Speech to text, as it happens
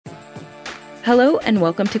Hello and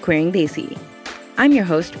welcome to Queering Desi. I'm your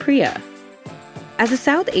host, Priya. As a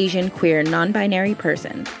South Asian queer non-binary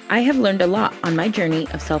person, I have learned a lot on my journey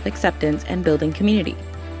of self-acceptance and building community.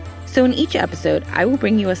 So in each episode, I will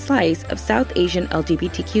bring you a slice of South Asian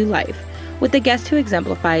LGBTQ life with a guest who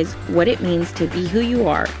exemplifies what it means to be who you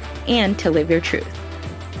are and to live your truth.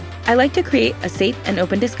 I like to create a safe and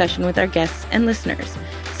open discussion with our guests and listeners.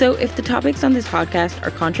 So if the topics on this podcast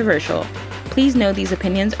are controversial, please know these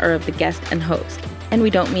opinions are of the guest and host, and we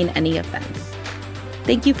don't mean any offense.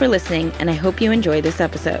 Thank you for listening, and I hope you enjoy this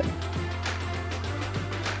episode.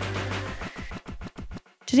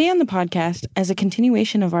 Today on the podcast, as a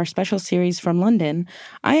continuation of our special series from London,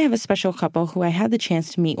 I have a special couple who I had the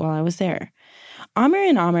chance to meet while I was there. Amir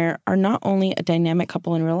and Aamir are not only a dynamic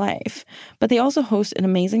couple in real life, but they also host an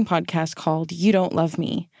amazing podcast called You Don't Love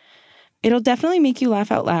Me. It'll definitely make you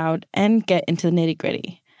laugh out loud and get into the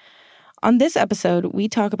nitty-gritty. On this episode, we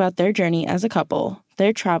talk about their journey as a couple,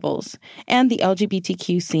 their travels, and the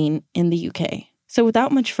LGBTQ scene in the UK. So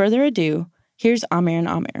without much further ado, here's Amir and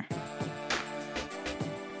Aamir.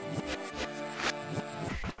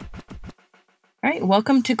 All right,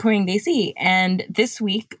 welcome to Queering Desi. And this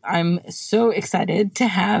week, I'm so excited to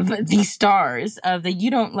have the stars of the You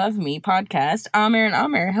Don't Love Me podcast, Amir and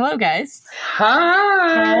Aamir. Hello, guys.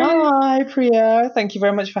 Hi, Priya. Thank you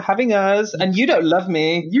very much for having us. And you don't love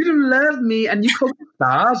me. You don't love me, and you call me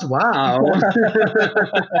stars. Wow.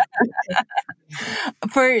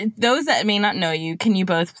 For those that may not know you, can you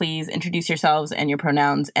both please introduce yourselves and your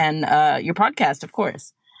pronouns and your podcast, of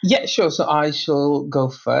course? Yeah, sure. So I shall go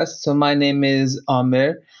first. So my name is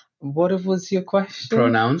Amir. What was your question?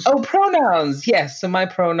 Pronouns. Oh, pronouns. Yes. So my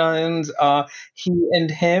pronouns are he and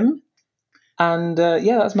him. And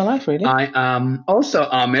that's my life, really. I am also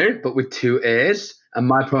Amir, but with two A's. And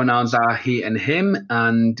my pronouns are he and him.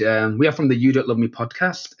 And we are from the You Don't Love Me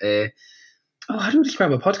podcast. How do we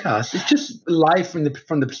describe a podcast? It's just life from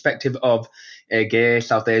the perspective of a gay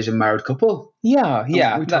South Asian married couple. Yeah.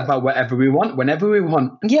 We talk about whatever we want, whenever we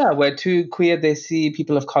want. Yeah, we're two queer Desi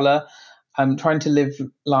people of colour trying to live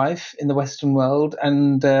life in the Western world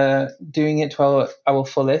and doing it to our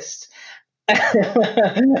fullest.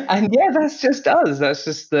 And yeah, that's just us. That's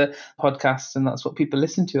just the podcast, and that's what people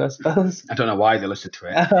listen to, I suppose. I don't know why they listen to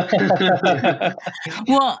it.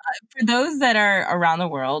 Well, for those that are around the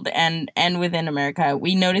world and within America,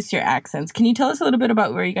 we notice your accents. Can you tell us a little bit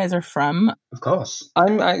about where you guys are from? Of course.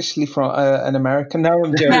 I'm actually from an American. No,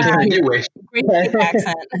 I'm joking. Yeah. You wish. Great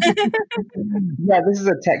accent. Yeah, this is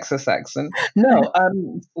a Texas accent. No,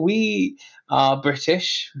 we are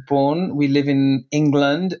British born. We live in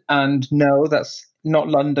England, and no, that's not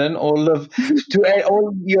London. All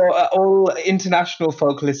international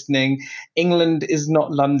folk listening, England is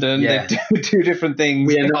not London. Yeah. They're two different things.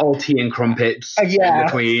 We are not all tea and crumpets in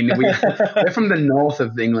between. We're from the north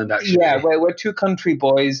of England, actually. Yeah, we're two country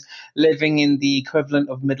boys living in the equivalent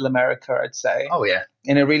of Middle America, I'd say. Oh, yeah.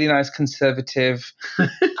 In a really nice conservative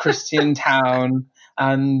Christian town.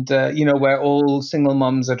 And, where all single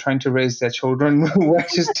mums are trying to raise their children. We're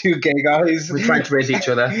just two gay guys. We're trying to raise each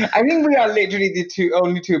other. I think we are literally the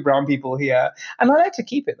only two brown people here. And I like to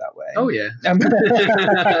keep it that way. Oh, yeah.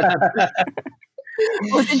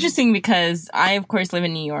 Well, it's interesting because I, of course, live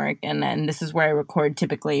in New York, and this is where I record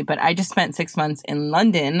typically, but I just spent 6 months in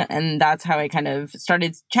London, and that's how I kind of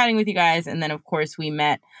started chatting with you guys. And then, of course, we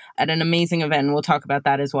met at an amazing event, and we'll talk about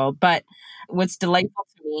that as well. But what's delightful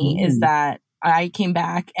to me is that I came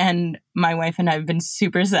back, and my wife and I have been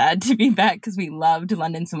super sad to be back because we loved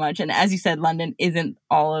London so much. And as you said, London isn't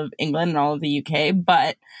all of England and all of the UK,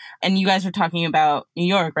 and you guys were talking about New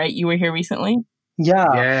York, right? You were here recently?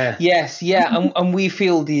 Yeah. Yes. Yeah. And we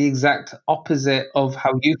feel the exact opposite of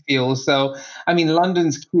how you feel. So, I mean,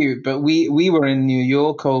 London's cute, but we were in New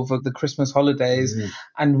York over the Christmas holidays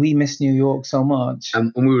and we miss New York so much.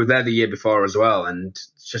 And we were there the year before as well. And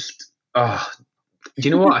just, do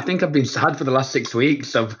you know what? I think I've been sad for the last 6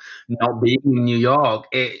 weeks of not being in New York.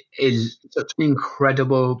 It is such an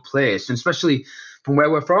incredible place. And especially from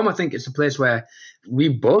where we're from, I think it's a place where we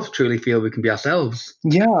both truly feel we can be ourselves.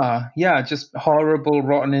 Yeah, just horrible,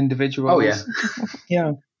 rotten individuals. Oh, yeah.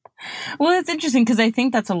 Yeah. Well, it's interesting because I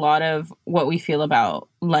think that's a lot of what we feel about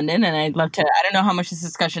London. And I'd love to, I don't know how much this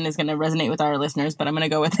discussion is going to resonate with our listeners, but I'm going to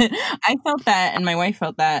go with it. I felt that, and my wife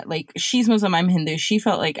felt that, like, she's Muslim, I'm Hindu. She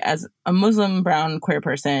felt like as a Muslim, brown, queer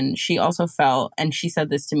person, she also felt, and she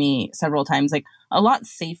said this to me several times, like a lot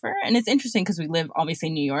safer. And it's interesting because we live obviously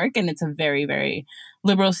in New York, and it's a very, very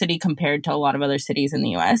liberal city compared to a lot of other cities in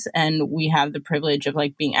the US. And we have the privilege of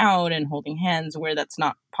like being out and holding hands where that's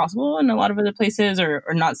not possible in a lot of other places or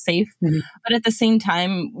not safe. Mm-hmm. But at the same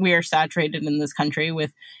time, we are saturated in this country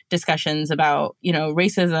with discussions about,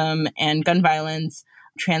 racism and gun violence,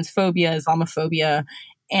 transphobia, Islamophobia.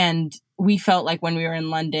 And we felt like when we were in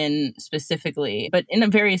London specifically, but in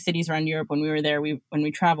various cities around Europe when we were there, when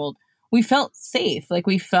we traveled, we felt safe. Like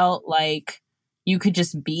we felt like you could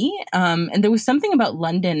just be. And there was something about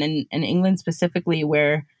London and England specifically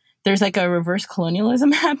where there's like a reverse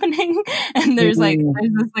colonialism happening, and there's this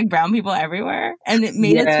like brown people everywhere, and it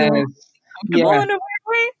made us feel comfortable in a weird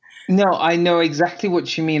way. No, I know exactly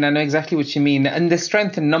what you mean. And the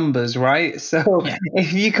strength in numbers, right? So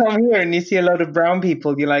if you come here and you see a lot of brown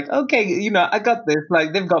people, you're like, okay, I got this.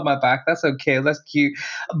 Like, they've got my back. That's okay. That's cute.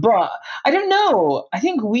 But I don't know. I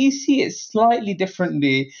think we see it slightly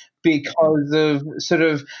differently because of sort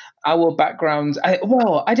of our backgrounds. I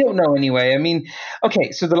don't know anyway. I mean,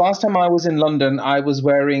 okay, so the last time I was in London, I was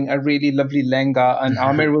wearing a really lovely lehenga, and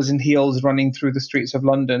Amir was in heels running through the streets of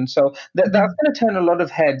London. So that's going to turn a lot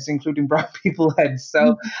of heads, including brown people heads.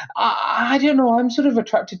 So I don't know. I'm sort of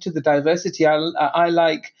attracted to the diversity. I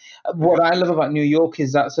like, what I love about New York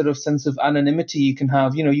is that sort of sense of anonymity you can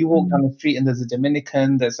have. You walk down the street and there's a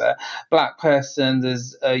Dominican, there's a black person,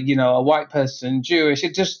 there's a white person, Jewish.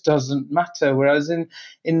 It just doesn't matter. Whereas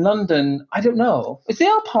in London, I don't know.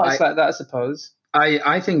 There are parts like that, I suppose.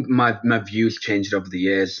 I think my views changed over the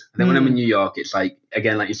years. I think when I'm in New York, it's like,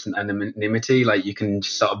 again, like it's an anonymity, like you can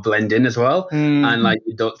just sort of blend in as well, and like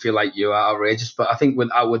you don't feel like you are outrageous. But I think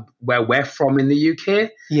where we're from in the UK,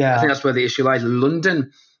 I think that's where the issue lies.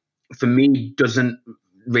 London, for me, doesn't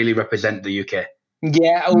really represent the UK.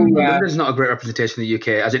 Yeah, London's not a great representation of the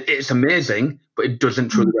UK. As it's amazing, but it doesn't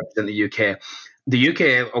truly represent the UK. The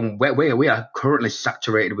UK, where we are currently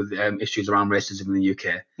saturated with issues around racism in the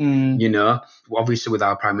UK. Obviously with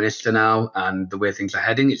our Prime Minister now and the way things are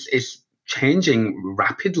heading, it's changing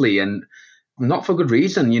rapidly and not for good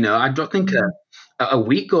reason. I don't think a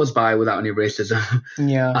week goes by without any racism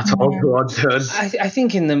at all towards us. I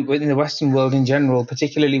think in the Western world in general,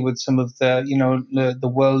 particularly with some of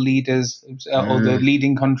the world leaders or the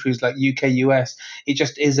leading countries like UK, US, it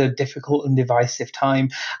just is a difficult and divisive time.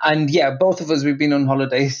 And both of us, we've been on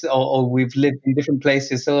holidays or we've lived in different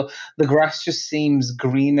places, so the grass just seems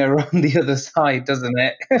greener on the other side, doesn't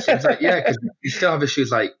it? So it's like, because you still have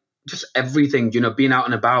issues like just everything, being out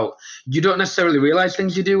and about. You don't necessarily realize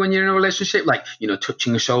things you do when you're in a relationship, like,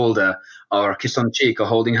 touching a shoulder or a kiss on the cheek or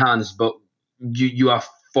holding hands, but you are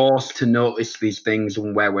forced to notice these things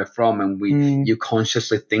and where we're from, and you're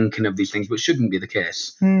consciously thinking of these things, which shouldn't be the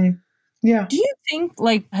case. Yeah. Do you think,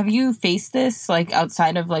 like, have you faced this, like,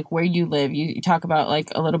 outside of, like, where you live? You talk about, like,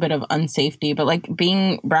 a little bit of unsafety, but, like,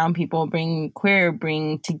 being brown people, being queer,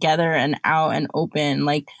 being together and out and open,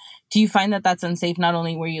 like, do you find that that's unsafe not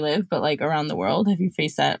only where you live, but, like, around the world? Have you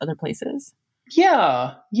faced that other places?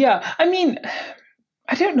 Yeah. I mean,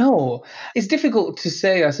 I don't know. It's difficult to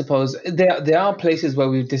say, I suppose. There are places where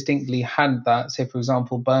we've distinctly had that. Say, for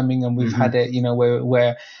example, Birmingham, we've had it,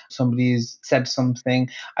 where somebody's said something.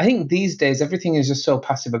 I think these days everything is just so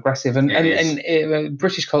passive aggressive, and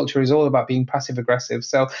British culture is all about being passive aggressive.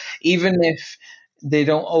 So even if they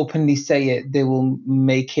don't openly say it, they will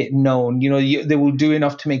make it known. They will do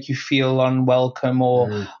enough to make you feel unwelcome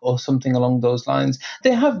or something along those lines.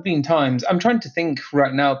 There have been times, I'm trying to think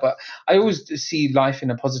right now, but I always see life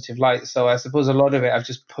in a positive light. So I suppose a lot of it I've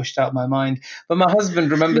just pushed out my mind. But my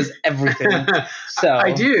husband remembers everything. So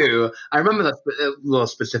I do. I remember that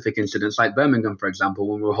those specific incidents, like Birmingham, for example,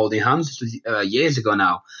 when we were holding hands years ago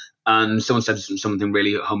now, and someone said something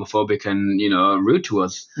really homophobic and rude to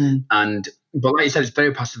us, but like you said, it's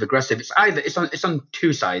very passive aggressive. It's on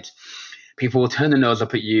two sides. People will turn their nose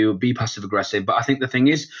up at you, be passive aggressive. But I think the thing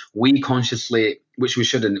is, we consciously, which we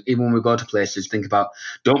shouldn't, even when we go to places, think about,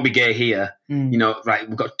 don't be gay here. Right?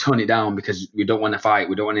 We've got to tone it down because we don't want to fight.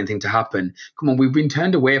 We don't want anything to happen. Come on, we've been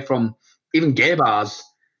turned away from even gay bars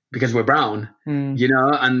because we're brown,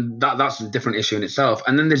 and that's a different issue in itself.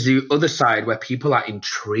 And then there's the other side where people are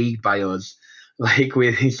intrigued by us, like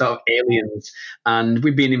with these sort of aliens. And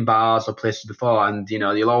we've been in bars or places before, and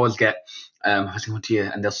you'll always get to you,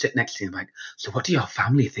 and they'll sit next to you and like, so what do your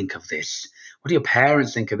family think of this? What do your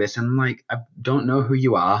parents think of this? And I'm like, I don't know who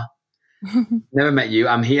you are. Never met you.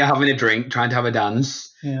 I'm here having a drink, trying to have a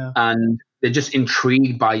dance. And they're just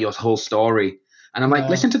intrigued by your whole story. And I'm like,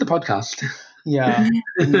 listen to the podcast. Yeah,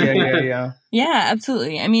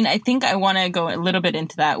 absolutely. I mean, I think I want to go a little bit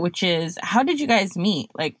into that, which is, how did you guys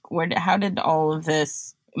meet? Like, how did all of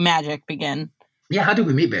this magic begin? Yeah, how did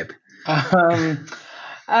we meet, babe?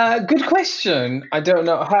 Good question. I don't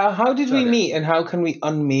know. How did we meet and how can we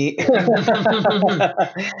unmeet?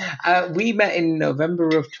 We met in November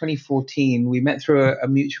of 2014. We met through a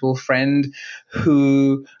mutual friend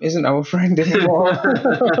who isn't our friend anymore.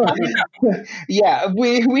 Yeah,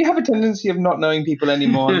 we have a tendency of not knowing people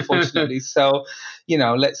anymore, unfortunately. So,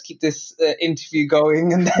 let's keep this interview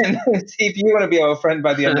going and then see if you want to be our friend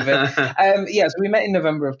by the end of it. So we met in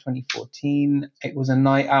November of 2014. It was a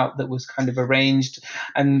night out that was kind of arranged,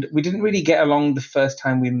 and we didn't really get along the first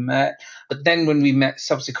time we met. But then when we met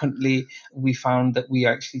subsequently, we found that we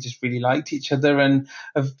actually just really liked each other and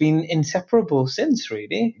have been inseparable since,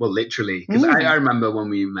 really. Well, literally, because I remember when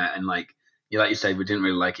we met and like you said, we didn't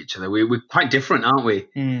really like each other. We're quite different, aren't we?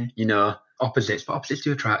 Opposites, but opposites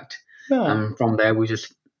do attract. Yeah. And from there, we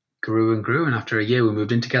just grew and grew. And after a year, we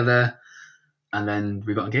moved in together and then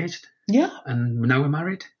we got engaged. Yeah. And now we're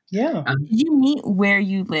married. Yeah. Did you meet where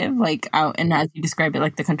you live, like out and as you describe it,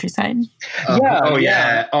 like the countryside?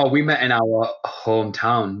 Yeah. Oh, we met in our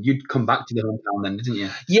hometown. You'd come back to the hometown then, didn't you?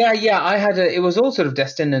 Yeah. It was all sort of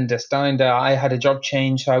destined and destined. I had a job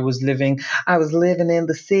change. So I was living in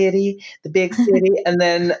the city, the big city. And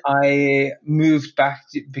then I moved back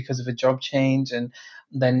because of a job change, and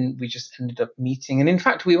then we just ended up meeting. And in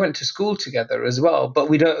fact, we went to school together as well. But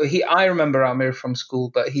I remember Amir from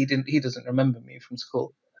school, but he doesn't remember me from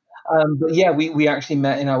school. But yeah, we actually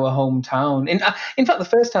met in our hometown. In fact, the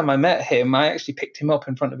first time I met him, I actually picked him up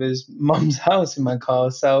in front of his mum's house in my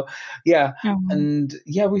car. So yeah, and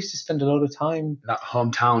yeah, we used to spend a lot of time. That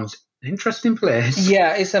hometown's an interesting place.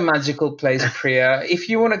 Yeah, it's a magical place, Priya. If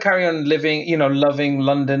you want to carry on living, loving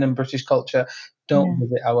London and British culture, don't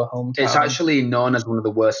visit our hometown. It's actually known as one of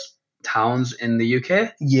the worst towns in the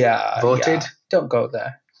UK. Yeah, voted. Yeah. Don't go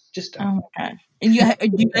there. Just don't. Oh my god. Do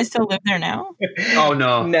you guys still live there now? Oh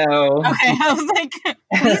no. Okay, I was like,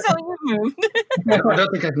 please tell me you moved. I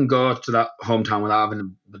don't think I can go to that hometown without having a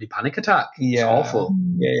bloody panic attack. Yeah. It's awful.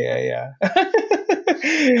 Yeah.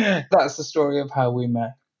 That's the story of how we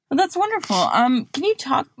met. Well, that's wonderful. Can you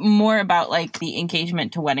talk more about like the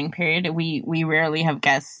engagement to wedding period? We rarely have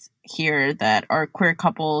guests here that are queer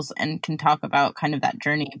couples and can talk about kind of that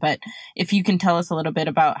journey. But if you can tell us a little bit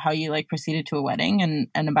about how you like proceeded to a wedding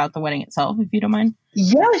and about the wedding itself, if you don't mind.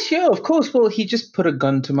 Yeah, sure, of course. Well, he just put a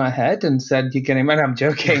gun to my head and said, "You're getting married." I'm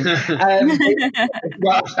joking.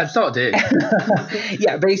 Well, I thought it.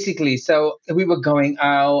 Yeah, basically. So we were going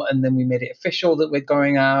out, and then we made it official that we're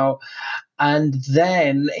going out. And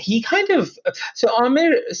then he so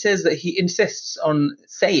Aamir says that he insists on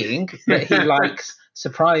saying that he likes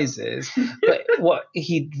surprises, but what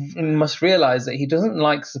he must realize that he doesn't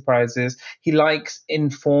like surprises. He likes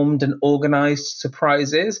informed and organized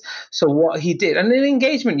surprises. So what he did, and an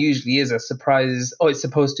engagement usually is a surprise, or it's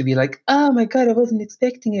supposed to be like, oh my god, I wasn't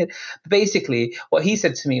expecting it. But basically what he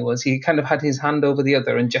said to me was he kind of had his hand over the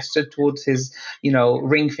other and gestured towards his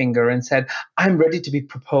ring finger and said, I'm ready to be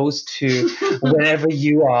proposed to whenever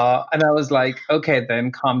you are. And I was like, okay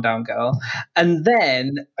then, calm down, girl. And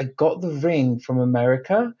then I got the ring from America.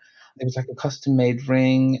 It was like a custom-made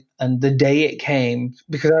ring, and the day it came,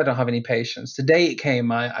 because I don't have any patience, the day it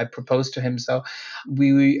came, I proposed to him. So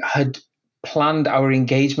we had planned our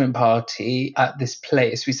engagement party at this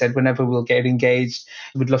place. We said whenever we'll get engaged,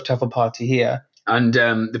 we'd love to have a party here. And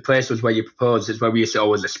the place was where you proposed. It's where we used to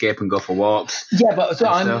always escape and go for walks. Yeah, but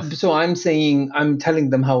I'm telling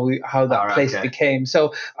them how that place became.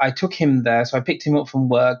 So I took him there. So I picked him up from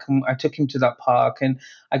work and I took him to that park, and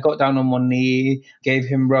I got down on one knee, gave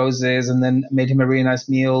him roses, and then made him a really nice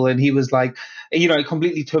meal. And he was like, it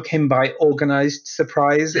completely took him by organized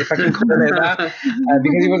surprise, if I can call it that,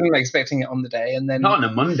 because he wasn't expecting it on the day. And then not on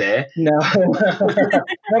a Monday. No,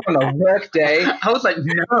 not on a work day. I was like,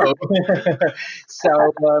 no. So,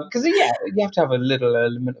 because you have to have a little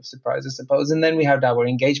element of surprise, I suppose. And then we had our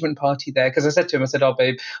engagement party there, because I said to him, oh,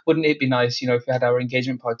 babe, wouldn't it be nice, if we had our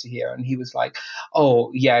engagement party here? And he was like,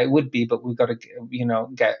 oh, yeah, it would be, but we've got to,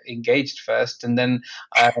 get engaged first. And then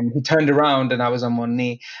he turned around and I was on one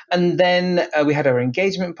knee. And then we had our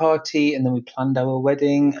engagement party, and then we planned our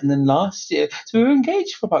wedding. And then last year, so we were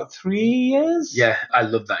engaged for about 3 years. Yeah, I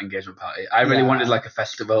loved that engagement party. I really wanted like a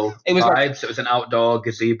festival it was vibes. It was an outdoor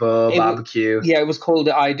gazebo, barbecue. It was called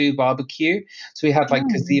the I Do Barbecue. So we had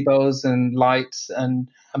gazebos and lights and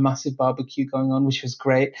a massive barbecue going on, which was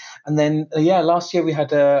great. And then, last year we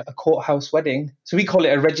had a courthouse wedding. So we call it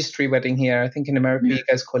a registry wedding here. I think in America you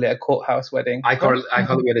guys call it a courthouse wedding. I call it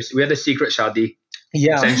we had a secret shadi.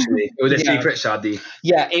 Yeah, essentially, it was a secret shadi.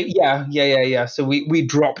 Yeah. So we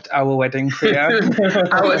dropped our wedding, Priya.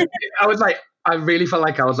 I was like, I really felt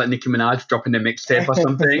like I was like Nicki Minaj dropping a mixtape or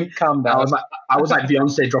something. Calm down. I was like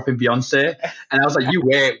Beyonce dropping Beyonce, and I was like,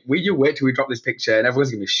 you wait till we drop this picture, and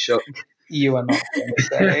everyone's gonna be shook. You are not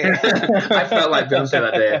Beyonce. I felt like Beyonce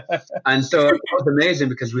that day, and so it was amazing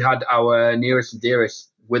because we had our nearest and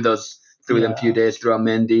dearest with us through them few days, through our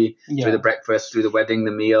Mendi, through the breakfast, through the wedding,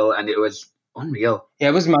 the meal, and it was unreal. Yeah,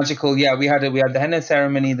 it was magical. Yeah, we had the henna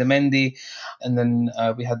ceremony, the Mendi, and then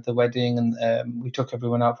we had the wedding, and we took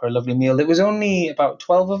everyone out for a lovely meal. It was only about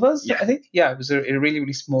 12 of us, I think. Yeah, it was a really,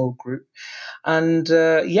 really small group. And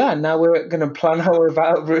now we're going to plan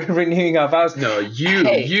renewing our vows. No,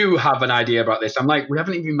 you have an idea about this. I'm like, we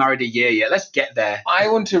haven't even been married a year yet. Let's get there. I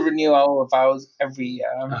want to renew our vows every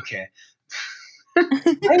year. Okay.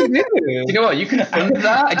 I do. Do you know what? You can think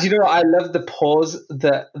that. Do you know what? I love the pause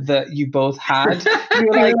that you both had. You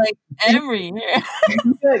were like every year.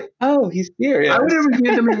 Like, oh, he's serious. I would have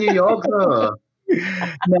reviewed them in New York, though.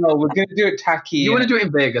 No, we're going to do it tacky. You want to do it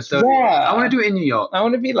in Vegas, don't you? I want to do it in New York. I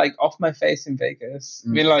want to be like off my face in Vegas.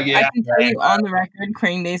 Be like, I can tell you on the record,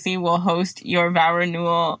 Queering Daisy will host your vow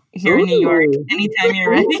renewal here in New York anytime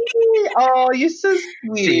you're ready. Oh, you're so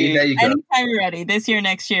sweet. See, there you go. Anytime you're ready, this year,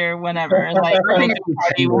 next year, whenever. Like,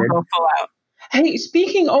 party will go full out. Hey,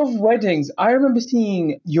 speaking of weddings, I remember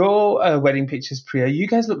seeing your wedding pictures, Priya. You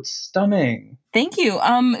guys looked stunning. Thank you.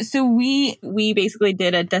 So we basically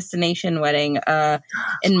did a destination wedding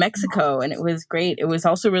in Mexico, and it was great. It was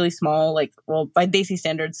also really small, by Desi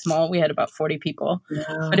standards, small. We had about 40 people,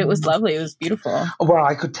 but it was lovely. It was beautiful. Well,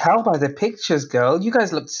 I could tell by the pictures, girl. You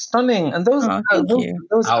guys looked stunning, and those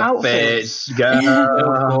outfits,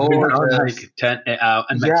 girl. Like, turn it out.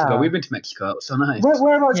 And Mexico, we've been to Mexico. It was so nice.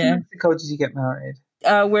 Whereabouts in Mexico did you get married?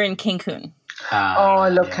 We're in Cancun. I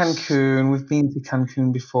love Cancun. We've been to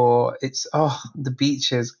Cancun before. It's the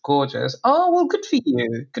beach is gorgeous. Oh, well, good for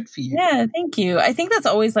you. Good for you. Yeah, thank you. I think that's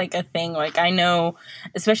always like a thing. Like, I know,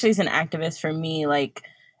 especially as an activist, for me, like,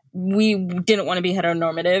 we didn't want to be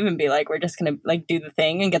heteronormative and be like, we're just gonna like do the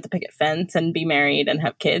thing and get the picket fence and be married and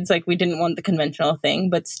have kids. Like, we didn't want the conventional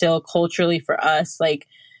thing, but still culturally for us, like,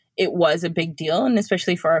 it was a big deal, and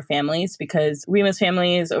especially for our families, because Rima's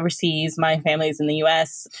family is overseas, my family is in the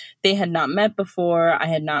US. They had not met before. I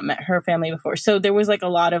had not met her family before. So there was like a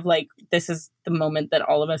lot of like, this is the moment that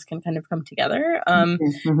all of us can kind of come together.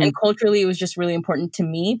 And culturally, it was just really important to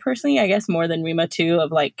me personally, I guess more than Rima too,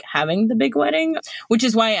 of like having the big wedding, which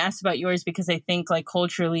is why I asked about yours, because I think like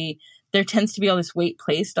culturally, there tends to be all this weight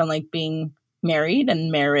placed on like being married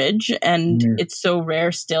and marriage, and it's so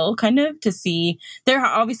rare still kind of to see. There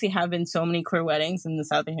obviously have been so many queer weddings in the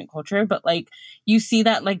South Asian culture, but like you see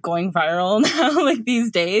that like going viral now like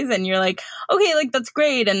these days, and you're like, okay, like that's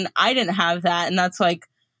great, and I didn't have that. And that's like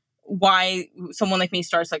why someone like me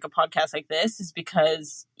starts like a podcast like this, is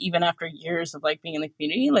because even after years of like being in the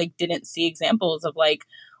community, like didn't see examples of like,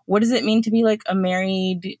 what does it mean to be like a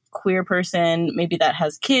married queer person, maybe that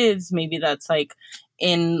has kids, maybe that's like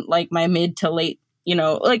in like my mid to late,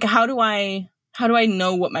 like how do I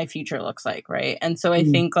know what my future looks like, right? And so I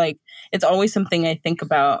think like it's always something I think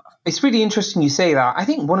about. It's really interesting you say that. I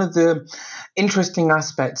think one of the interesting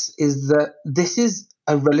aspects is that this is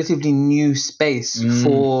a relatively new space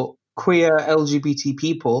for queer LGBT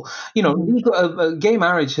people. Legal, gay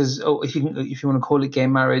marriage has, if you want to call it gay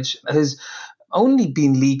marriage, has only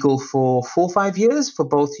been legal for 4 or 5 years for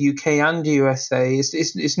both UK and USA.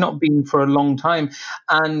 It's not been for a long time.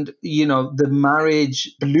 And, the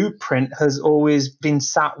marriage blueprint has always been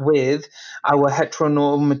sat with our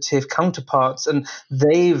heteronormative counterparts, and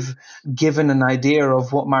they've given an idea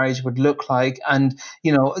of what marriage would look like. And,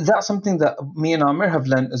 that's something that me and Amir have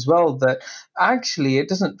learned as well, that actually it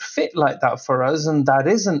doesn't fit like that for us, and that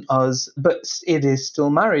isn't us, but it is still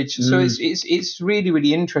marriage. So it's really,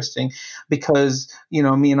 really interesting, because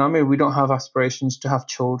me and Amir, we don't have aspirations to have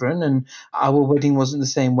children, and our wedding wasn't the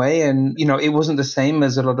same way, and it wasn't the same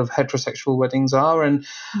as a lot of heterosexual weddings are, and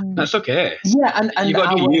that's okay. Yeah, and you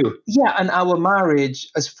got to do you. Yeah, and our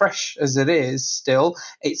marriage, as fresh as it is, still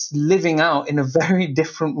it's living out in a very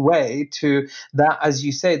different way to that, as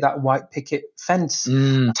you say, that white picket fence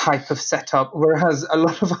type of setup. Whereas a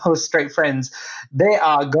lot of our straight friends, they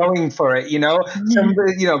are going for it. Some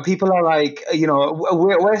people are like,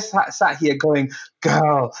 we're sat here going,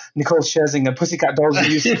 girl, Nicole Scherzinger, Pussycat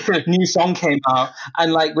Dolls' new song came out,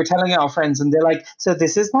 and like we're telling our friends, and they're like, so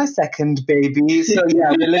this is my second baby. So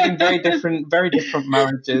yeah, we're living very different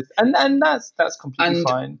marriages, and that's completely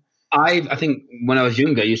fine. I think when I was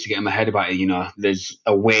younger, I used to get in my head about it. There's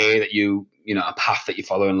a way that a path that you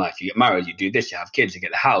follow in life. You get married, you do this, you have kids, you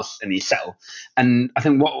get the house, and you settle. And I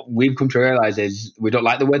think what we've come to realize is we don't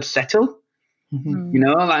like the word settle. You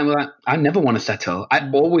know, like I never want to settle. I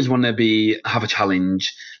always want to have a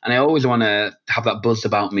challenge, and I always want to have that buzz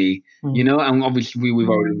about me. You know, and obviously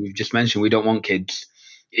we've just mentioned we don't want kids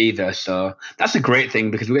either, so that's a great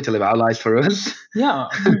thing because we get to live our lives for us.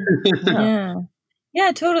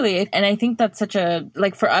 Yeah, totally. And I think that's such a,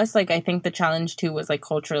 like, for us, like, I think the challenge too was, like,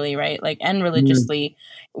 culturally, right? Like, and religiously,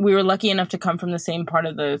 we were lucky enough to come from the same part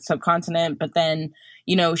of the subcontinent, but then,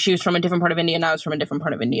 you know, she was from a different part of India and I was from a different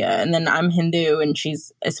part of India. And then I'm Hindu and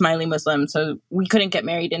she's Ismaili Muslim. So we couldn't get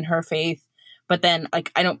married in her faith. But then,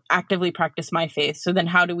 like, I don't actively practice my faith. So then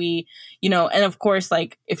how do we, you know, and of course,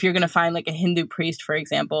 like, if you're going to find, like, a Hindu priest, for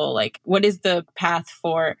example, like, what is the path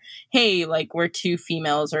for, hey, like, we're two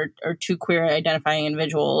females or two queer identifying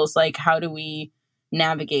individuals? Like, how do we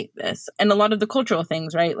navigate this? And a lot of the cultural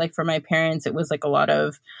things, right? Like, for my parents, it was, like, a lot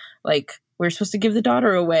of, like, we're supposed to give the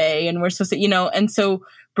daughter away and we're supposed to, you know, and so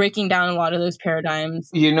breaking down a lot of those paradigms.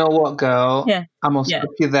 You know what, girl? Yeah. I'm going to stop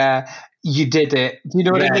you there. You did it. Do you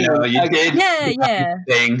know what I mean? No, you did. Yeah.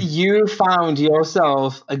 You found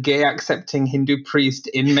yourself a gay accepting Hindu priest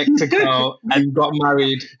in Mexico and got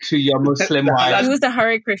married to your Muslim wife. He was a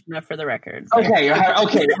Hare Krishna, for the record. Okay,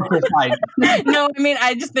 fine. No, I mean,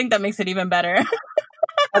 I just think that makes it even better.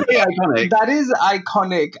 Iconic. That is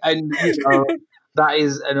iconic, and you know, that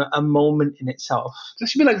is a moment in itself. That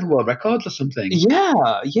should be like the world records or something.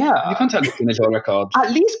 Yeah. You contact the Guinness World Records.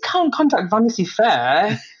 At least contact Vanity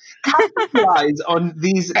Fair. Capitalize on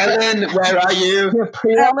these. Ellen, where are you?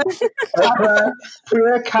 Priya,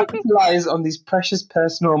 capitalize on these precious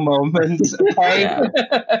personal moments. Okay? Yeah.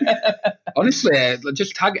 Honestly,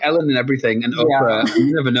 just tag Ellen and everything and Oprah.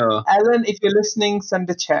 You never know. Ellen, if you're listening, send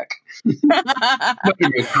a check.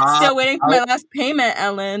 Still waiting for my last payment,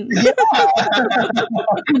 Ellen. Yeah.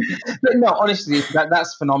 But no, honestly,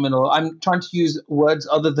 that's phenomenal. I'm trying to use words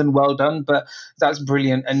other than well done, but that's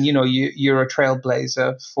brilliant. And you know, you're a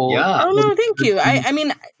trailblazer for. Yeah. Oh no, thank you. I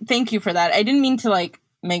mean, thank you for that. I didn't mean to like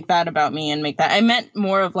make that about me and make that. I meant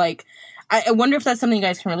more of like, I wonder if that's something you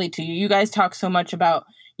guys can relate to. You guys talk so much about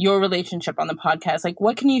your relationship on the podcast. Like,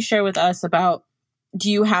 what can you share with us about?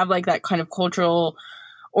 Do you have like that kind of cultural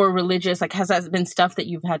or religious? Like, has that been stuff that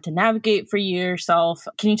you've had to navigate for yourself?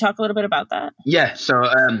 Can you talk a little bit about that? Yeah. So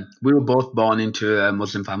we were both born into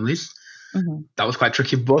Muslim families. Mm-hmm. That was quite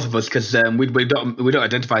tricky for both of us because we don't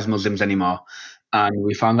identify as Muslims anymore. And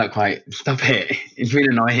we found that stop it. It's really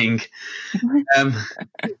annoying.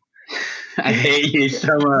 I hate you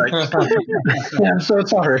so much. I'm so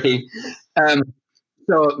sorry.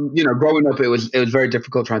 So, you know, growing up, it was very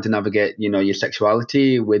difficult trying to navigate, you know, your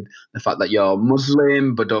sexuality with the fact that you're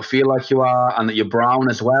Muslim but don't feel like you are, and that you're brown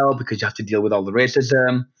as well because you have to deal with all the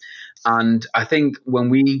racism. And I think when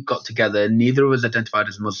we got together, neither of us identified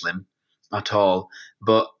as Muslim at all.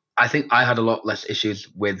 But I think I had a lot less issues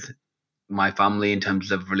with my family in terms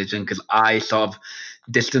of religion because I sort of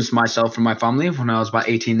distanced myself from my family when I was about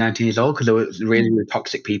 18, 19 years old because they were really, really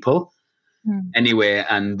toxic people anyway,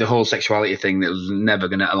 and the whole sexuality thing that was never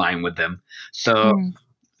going to align with them. So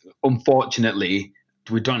unfortunately,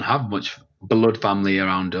 we don't have much blood family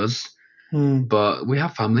around us, but we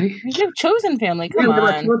have family. You have chosen family. Come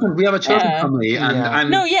on. We have a chosen family.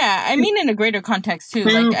 And I mean in a greater context too.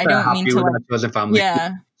 Like, I don't mean to like chosen family.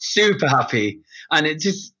 Yeah. Super happy. And it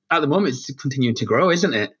just, at the moment, it's continuing to grow,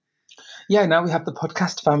 isn't it? Yeah, now we have the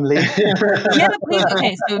podcast family. Yeah, please.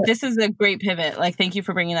 Okay, so this is a great pivot. Like, thank you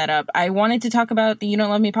for bringing that up. I wanted to talk about the You Don't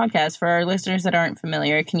Love Me podcast for our listeners that aren't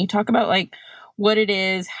familiar. Can you talk about, like, what it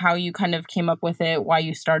is, how you kind of came up with it, why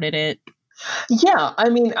you started it? Yeah, I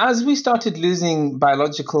mean, as we started losing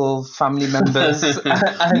biological family members and,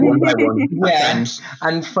 one by one,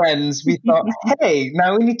 and friends, we thought, hey,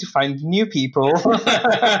 now we need to find new people. Now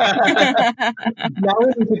we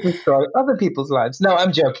need to destroy other people's lives. No,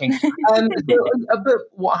 I'm joking. But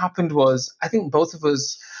what happened was, I think both of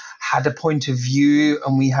us had a point of view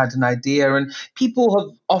and we had an idea, and people have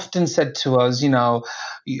often said to us, you know,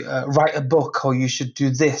 write a book, or you should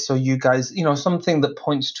do this, or you guys, you know, something that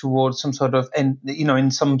points towards some sort of, you know,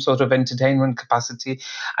 in some sort of entertainment capacity.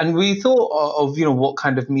 And we thought of, you know, what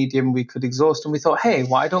kind of medium we could exhaust, and we thought, hey,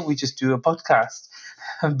 why don't we just do a podcast?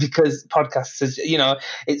 Because podcasts are, you know,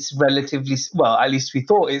 it's relatively, well, at least we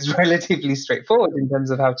thought it's relatively straightforward in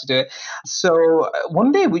terms of how to do it. So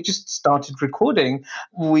one day we just started recording.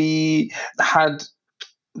 We had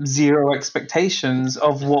zero expectations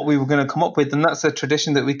of what we were going to come up with, and that's a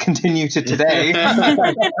tradition that we continue to today. I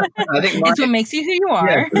think it's what makes you who you are.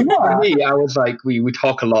 Yeah, for me, I was like, we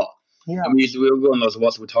talk a lot. Yeah. And we'll go on those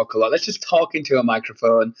walks, we talk a lot. Let's just talk into a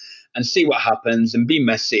microphone and see what happens and be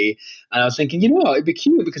messy. And I was thinking, you know what, it'd be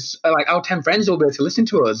cute because like our 10 friends will be able to listen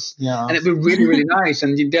to us, and it'd be really, really nice,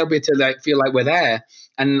 and they'll be able to like feel like we're there.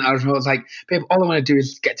 And I was like, babe, all I want to do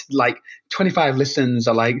is get to like 25 listens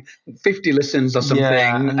or like 50 listens or something,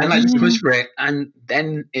 and like just push for it. And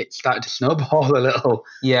then it started to snowball a little.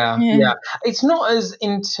 Yeah. It's not as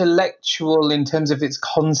intellectual in terms of its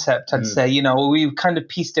concept, I'd say. You know, we kind of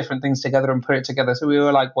pieced different things together and put it together. So we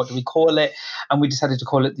were like, what do we call it? And we decided to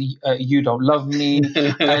call it the You Don't Love Me.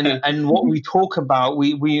 and what we talk about,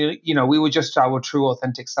 we were just our true,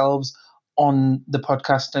 authentic selves on the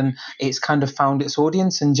podcast, and it's kind of found its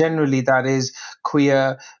audience. And generally that is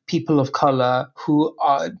queer people of color who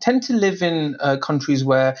tend to live in countries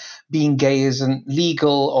where being gay isn't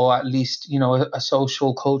legal, or at least, you know, a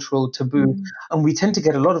social, cultural taboo. And we tend to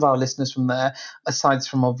get a lot of our listeners from there, aside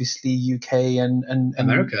from obviously UK and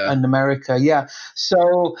America. Yeah.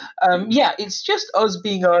 So it's just us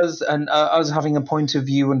being us, and us having a point of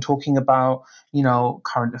view and talking about, you know,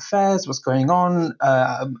 current affairs, what's going on,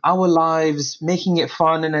 our lives, making it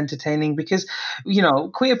fun and entertaining, because, you know,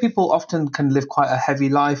 queer people often can live quite a heavy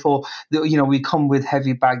life, or, you know, we come with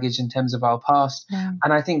heavy baggage in terms of our past.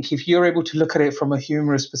 And I think if you're able to look at it from a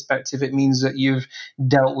humorous perspective, it means that you've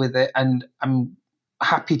dealt with it. And I'm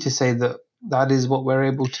happy to say that is what we're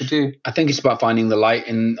able to do. I think it's about finding the light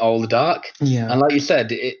in all the dark. Yeah. And like you said,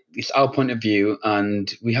 it's our point of view,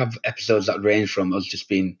 and we have episodes that range from us just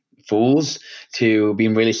being fools to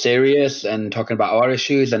being really serious and talking about our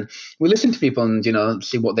issues. And we listen to people and, you know,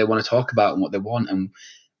 see what they want to talk about and what they want. And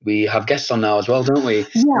we have guests on now as well, don't we?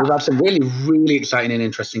 Yeah. We've had some really, really exciting and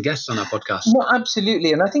interesting guests on our podcast. No,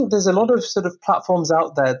 absolutely. And I think there's a lot of sort of platforms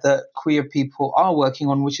out there that queer people are working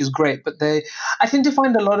on, which is great. But I tend to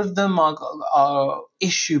find a lot of them are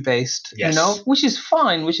issue-based, you know, which is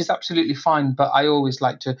fine, which is absolutely fine. But I always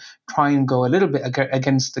like to try and go a little bit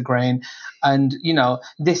against the grain. And, you know,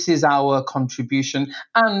 this is our contribution.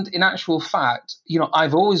 And in actual fact, you know,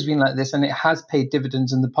 I've always been like this, and it has paid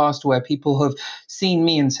dividends in the past, where people have seen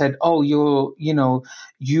me and said, oh,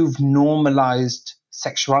 you've normalized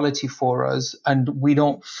sexuality for us, and we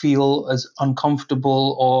don't feel as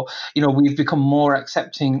uncomfortable, or, you know, we've become more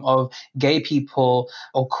accepting of gay people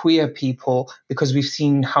or queer people because we've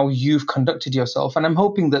seen how you've conducted yourself. And I'm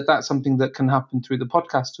hoping that that's something that can happen through the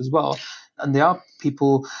podcast as well. And there are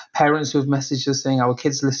parents who have messaged us saying our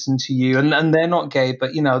kids listen to you, and they're not gay,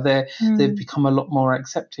 but, you know, they've become a lot more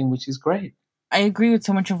accepting, which is great. I agree with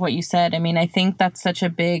so much of what you said. I mean, I think that's such a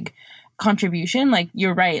big contribution. Like,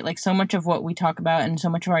 you're right. Like, so much of what we talk about and so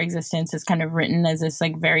much of our existence is kind of written as this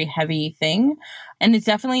like very heavy thing. And it's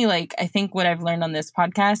definitely like, I think what I've learned on this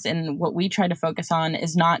podcast and what we try to focus on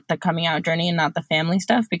is not the coming out journey and not the family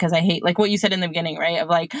stuff, because I hate, like what you said in the beginning, right? Of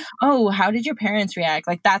like, oh, how did your parents react?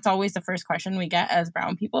 Like, that's always the first question we get as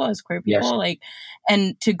brown people, as queer people. Like,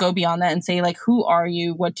 and to go beyond that and say like, who are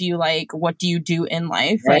you? What do you like? What do you do in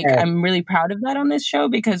life? Like, I'm really proud of that on this show,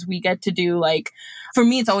 because we get to do like, for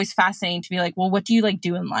me, it's always fascinating to be like, well, what do you like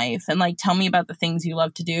do in life? And like, tell me about the things you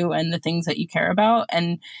love to do and the things that you care about.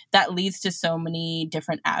 And that leads to so many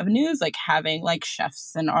different avenues, like having like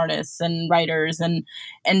chefs and artists and writers and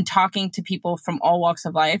talking to people from all walks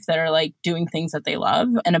of life that are like doing things that they love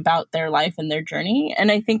and about their life and their journey.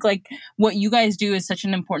 And I think like what you guys do is such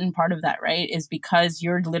an important part of that, right? Is because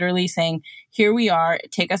you're literally saying, here we are,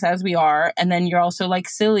 take us as we are. And then you're also like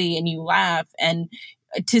silly and you laugh, and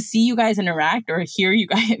to see you guys interact, or hear you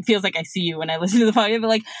guys, it feels like I see you when I listen to the podcast, but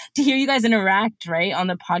like to hear you guys interact, right, on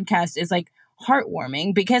the podcast is like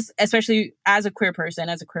heartwarming, because especially as a queer person,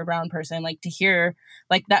 as a queer brown person, like to hear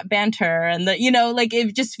like that banter and the, you know, like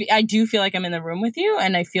it just, I do feel like I'm in the room with you,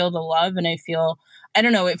 and I feel the love, and I feel, I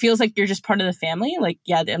don't know, it feels like you're just part of the family. Like,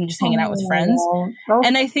 yeah, I'm just hanging out with friends.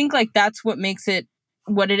 And I think like that's what makes it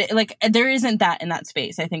what it is. Like, there isn't that in that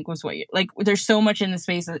space, I think was what you, like, there's so much in the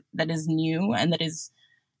space that is new and that is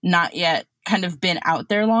not yet kind of been out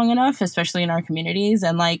there long enough, especially in our communities.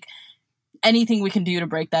 And like anything we can do to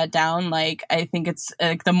break that down, like I think it's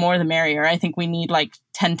like the more the merrier. I think we need like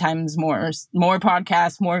 10 times more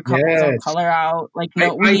podcasts, more couples of color out. Like,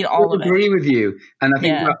 no, we need all of it. I agree with you. And I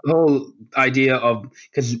think that whole idea of,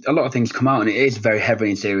 because a lot of things come out and it is very heavy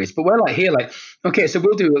and serious, but we're like here, like, okay, so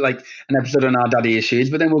we'll do like an episode on our daddy issues,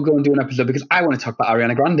 but then we'll go and do an episode because I want to talk about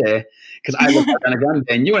Ariana Grande, because I love Ariana Grande,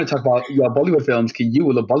 and you want to talk about your Bollywood films because you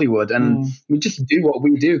will love Bollywood. And we just do what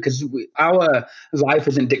we do because our life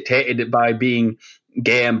isn't dictated by being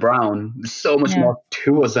gay and brown. There's so much more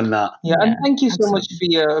to us than that. Yeah, and thank you so much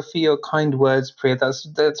for your kind words, Priya.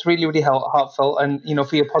 That's really, really heartfelt, and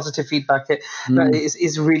for your positive feedback. That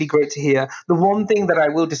is really great to hear. The one thing that I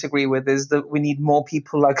will disagree with is that we need more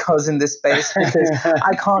people like us in this space, because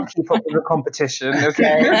I can't keep up with the competition.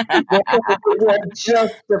 Okay, we're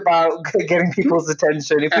just about getting people's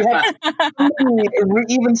attention. If we had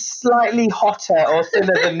even slightly hotter or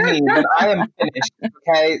thinner than me, then I am finished.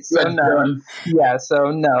 Okay, so no. Yeah,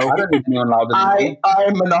 so no. I don't need anyone louder than me.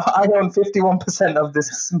 I own 51% of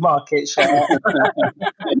this market share.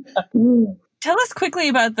 Tell us quickly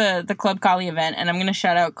about the Club Kali event, and I'm going to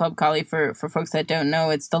shout out Club Kali for folks that don't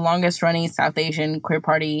know. It's the longest running South Asian queer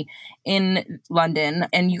party in London,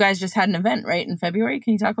 and you guys just had an event, right, in February?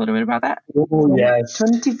 Can you talk a little bit about that? Oh, yeah.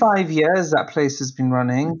 25 years that place has been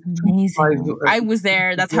running. Amazing. I was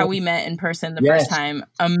there. That's how we met in person the first time.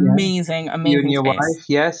 Amazing, amazing. You and your space. wife?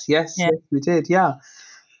 Yes, we did, yeah.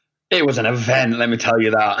 It was an event, let me tell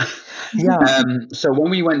you that. Yeah. So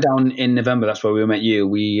when we went down in November, that's where we met you,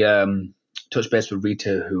 we touched base with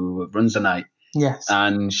Rita, who runs the night. Yes.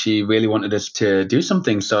 And she really wanted us to do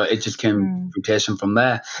something, so it just came invitation from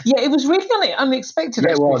there. Yeah, it was really unexpected,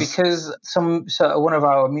 actually, because one of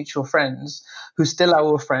our mutual friends, who's still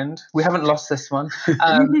our friend, we haven't lost this one, he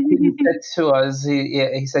said to us,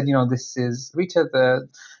 he said, this is Rita,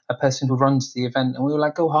 a person who runs the event, and we were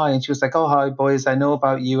like, oh, hi, and she was like, oh, hi, boys, I know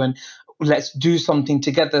about you, and let's do something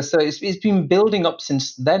together. So it's been building up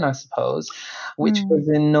since then, I suppose, which was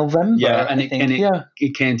in November. Yeah, and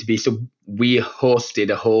it came to be. So we hosted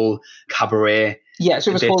a whole cabaret. Yeah,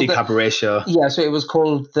 so it was called the cabaret show. Yeah, so it was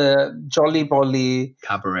called the Jolly Bolly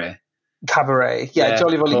Cabaret. Yeah,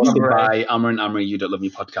 Jolly Bolly Cabaret. By Amir and Aamir, You Don't Love Me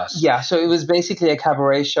podcast. Yeah, so it was basically a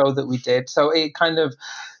cabaret show that we did. So it kind of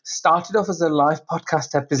started off as a live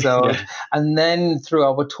podcast episode, and then through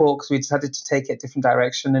our talks we decided to take it a different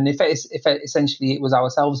direction, and essentially it was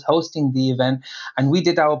ourselves hosting the event, and we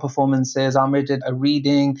did our performances. Amir did a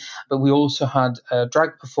reading, but we also had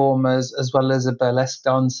drag performers as well as a burlesque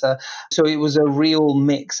dancer, so it was a real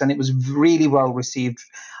mix, and it was really well received.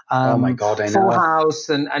 Oh my God, I know. Full house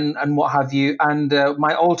and what have you. And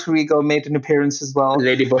my alter ego made an appearance as well.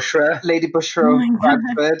 Lady Bushra of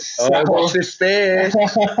Bradford. Watch this space.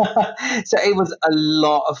 So it was a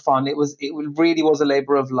lot of fun. It really was a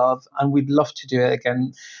labor of love, and we'd love to do it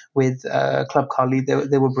again with Club Kali.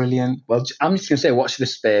 They were brilliant. Well, I'm just going to say, watch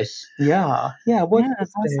this space. Yeah. Watch this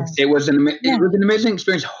space. Awesome. It was an amazing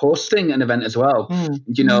experience hosting an event as well.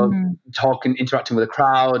 Talking, interacting with the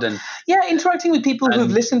crowd, and interacting with people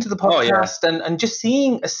who've listened to the podcast, and just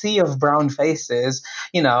seeing a sea of brown faces.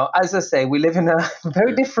 As I say, we live in a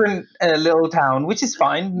very different little town, which is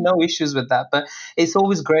fine, no issues with that, but it's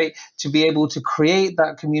always great to be able to create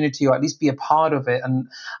that community, or at least be a part of it,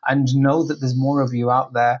 and know that there's more of you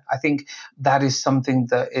out there. I think that is something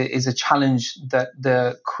that is a challenge that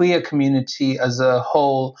the queer community as a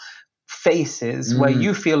whole faces, where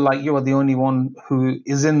you feel like you're the only one who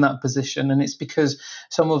is in that position, and it's because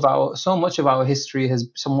so much of our history has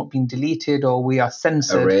somewhat been deleted, or we are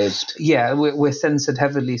censored. Erased. Yeah, we're censored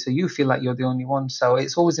heavily, so you feel like you're the only one. So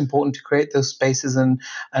it's always important to create those spaces and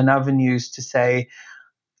avenues to say,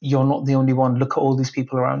 you're not the only one. Look at all these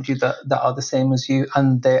people around you that are the same as you,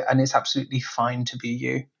 and it's absolutely fine to be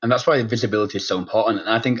you. And that's why visibility is so important. And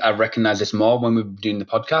I think I recognize this more when we were doing the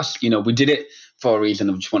podcast. We did it for a reason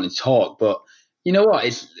of just wanting to talk, but you know what?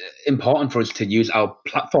 It's important for us to use our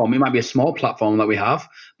platform. It might be a small platform that we have,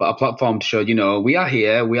 but a platform to show, we are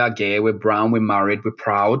here, we are gay, we're brown, we're married, we're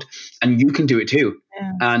proud, and you can do it too.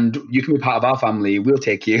 Yeah. And you can be part of our family. We'll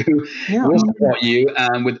take you. Yeah. We'll support you,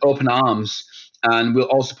 and with open arms. And we'll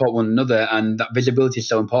all support one another, and that visibility is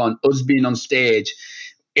so important. Us being on stage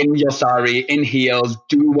in your sari, in heels,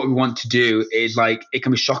 doing what we want to do is like, it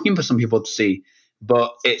can be shocking for some people to see,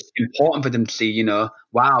 but it's important for them to see,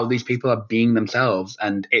 wow, these people are being themselves,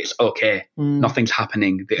 and it's okay. Nothing's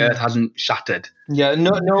happening. The earth hasn't shattered. Yeah,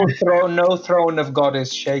 no throne of God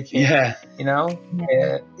is shaking. Yeah.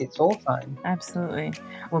 It's all time. Absolutely.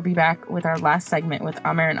 We'll be back with our last segment with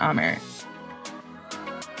Amir and Aamir.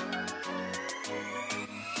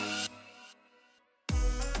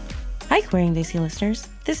 Hi, Queering Desi listeners.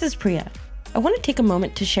 This is Priya. I want to take a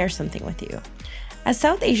moment to share something with you. As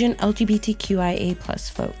South Asian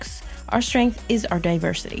LGBTQIA+ folks, our strength is our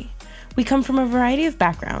diversity. We come from a variety of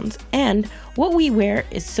backgrounds, and what we wear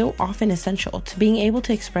is so often essential to being able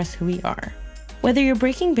to express who we are. Whether you're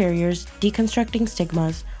breaking barriers, deconstructing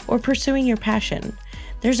stigmas, or pursuing your passion,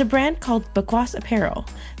 there's a brand called Bakwas Apparel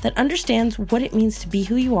that understands what it means to be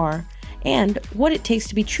who you are and what it takes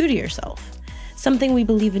to be true to yourself. Something we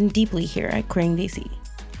believe in deeply here at Queering Desi.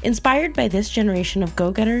 Inspired by this generation of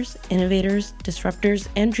go-getters, innovators, disruptors,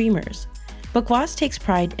 and dreamers, Bakwas takes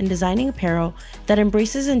pride in designing apparel that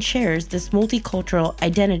embraces and shares this multicultural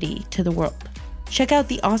identity to the world. Check out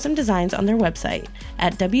the awesome designs on their website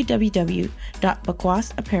at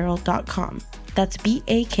www.bakwasapparel.com. That's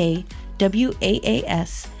BAKWAAS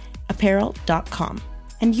apparel.com.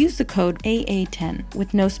 And use the code AA10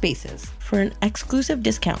 with no spaces for an exclusive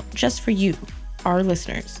discount just for you, our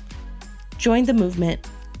listeners. Join the movement.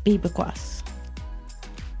 Be Bakwas.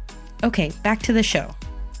 Okay, back to the show.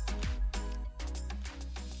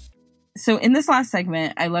 So in this last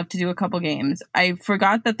segment, I love to do a couple games. I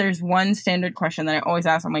forgot that there's one standard question that I always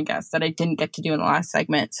ask all my guests that I didn't get to do in the last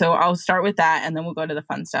segment. So I'll start with that and then we'll go to the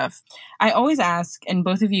fun stuff. I always ask, and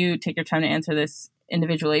both of you take your time to answer this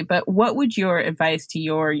individually, but what would your advice to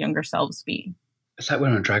your younger selves be? It's like we're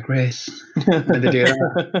on a drag race. When they do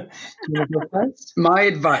that. My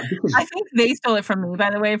advice. I think they stole it from me,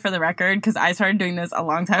 by the way, for the record, because I started doing this a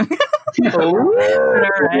long time ago.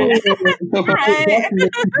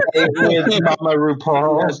 Mama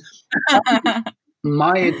RuPaul.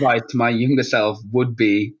 My advice to my younger self would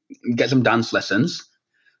be get some dance lessons.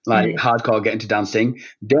 Like hardcore, get into dancing.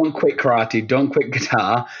 Don't quit karate. Don't quit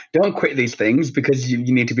guitar. Don't quit these things because you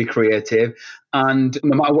need to be creative. And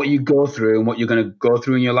no matter what you go through and what you're going to go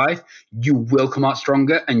through in your life, you will come out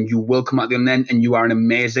stronger and you will come out the other end. And you are an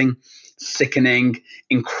amazing, sickening,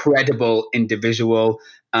 incredible individual.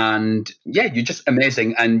 And yeah, you're just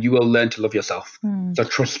amazing and you will learn to love yourself. So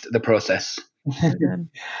trust the process.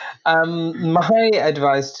 My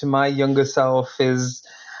advice to my younger self is,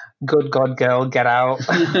 good God, girl, get out.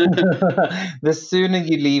 The sooner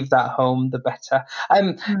you leave that home, the better.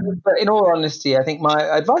 But in all honesty, I think my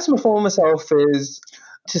advice to my former self is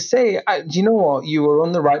to say, do you know what? You were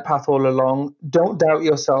on the right path all along. Don't doubt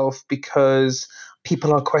yourself because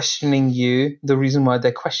people are questioning you. The reason why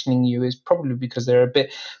they're questioning you is probably because they're a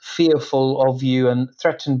bit fearful of you and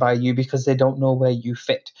threatened by you because they don't know where you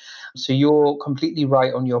fit. So you're completely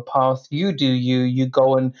right on your path. You do you. You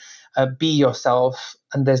go and be yourself.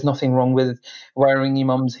 And there's nothing wrong with wearing your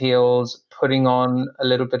mum's heels, putting on a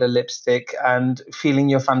little bit of lipstick and feeling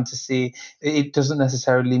your fantasy. It doesn't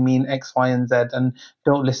necessarily mean X, Y, and Z. And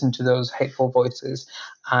don't listen to those hateful voices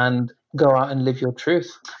and go out and live your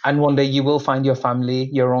truth. And one day you will find your family,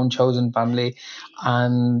 your own chosen family.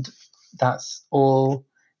 And that's all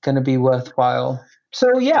going to be worthwhile.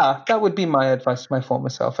 So yeah, that would be my advice to my former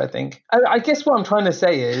self, I think. I guess what I'm trying to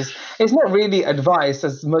say is, it's not really advice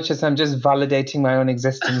as much as I'm just validating my own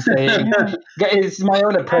existence. Saying, it's my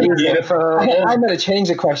own appraisal. I'm going to change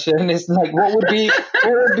the question. It's like, what would be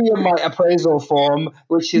in my appraisal form,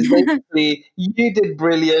 which is basically, you did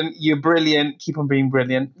brilliant, you're brilliant, keep on being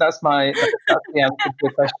brilliant. That's the answer to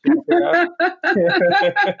the question.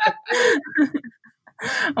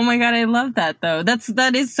 Oh my God, I love that though.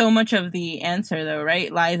 That is so much of the answer though,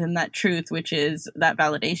 right? Lies in that truth, which is that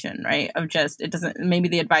validation, right? Of just, it doesn't, maybe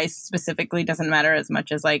the advice specifically doesn't matter as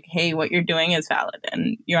much as like, hey, what you're doing is valid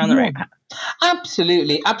and you're on the right path.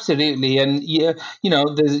 Absolutely. And you're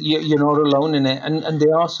not alone in it. And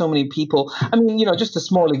there are so many people. I mean, just a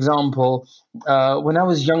small example. When I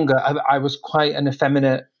was younger, I was quite an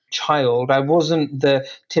effeminate child. I wasn't the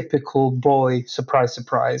typical boy,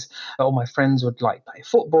 surprise. All my friends would like play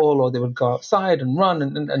football or they would go outside and run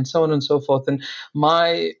and so on and so forth. And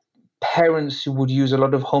my parents would use a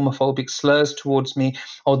lot of homophobic slurs towards me,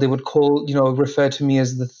 or they would refer to me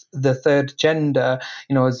as the third gender,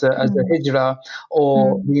 as a hijra,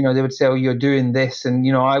 or they would say, oh, you're doing this, and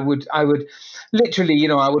I would literally,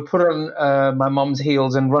 I would put on my mom's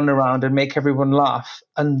heels and run around and make everyone laugh,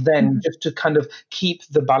 and then just to kind of keep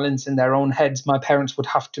the balance in their own heads, my parents would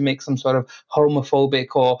have to make some sort of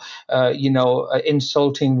homophobic or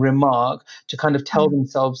insulting remark to kind of tell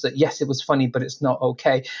themselves that yes, it was funny, but it's not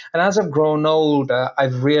okay. And as I've grown older,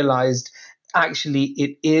 I've realized actually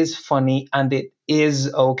it is funny and it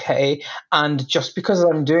is okay. And just because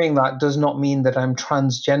I'm doing that does not mean that I'm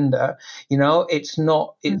transgender. It's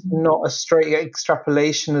not a straight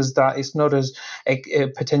extrapolation as that. It's not as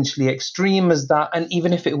potentially extreme as that. And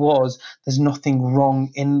even if it was, there's nothing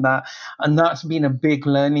wrong in that. And that's been a big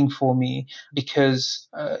learning for me because,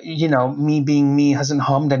 me being me hasn't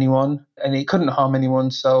harmed anyone and it couldn't harm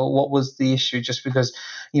anyone. So what was the issue? Just because,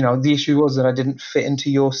 the issue was that I didn't fit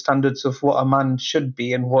into your standards of what a man should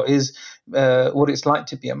be and what it's like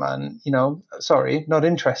to be a man, sorry, not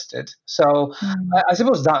interested. So I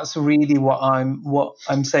suppose that's really what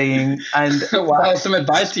I'm saying. And wow, some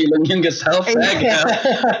advice to your younger self there, girl.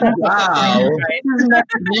 Wow.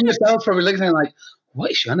 Younger self probably looking like,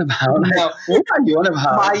 what is she on about? No. What are you on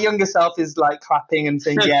about? My younger self is like clapping and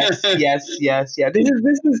saying yes, yes, yes, yeah. This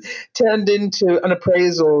is turned into an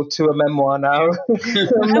appraisal to a memoir now. I love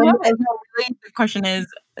it. No, really, the question is,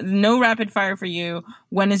 no rapid fire for you.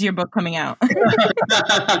 When is your book coming out?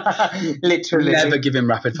 Literally. Never give him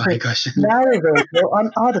rapid fire questions. Now available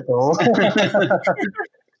on Audible.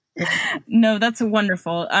 No, that's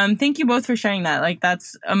wonderful. Thank you both for sharing that. Like,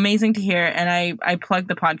 that's amazing to hear. And I plug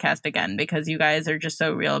the podcast again because you guys are just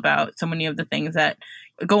so real about so many of the things that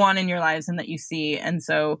go on in your lives and that you see. And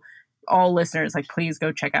so all listeners, like, please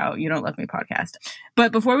go check out You Don't Love Me podcast.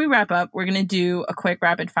 But before we wrap up, we're going to do a quick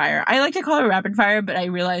rapid fire. I like to call it rapid fire, but I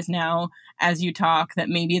realize now as you talk that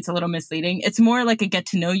maybe it's a little misleading. It's more like a get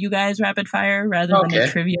to know you guys rapid fire rather than a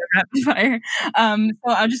trivia rapid fire. So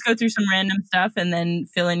I'll just go through some random stuff and then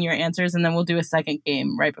fill in your answers, and then we'll do a second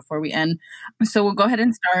game right before we end. So we'll go ahead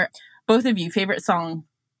and start. Both of you, favorite song?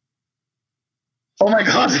 Oh my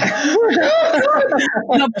God. The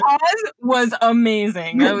pause was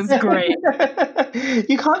amazing. That was great.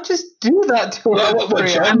 You can't just do that to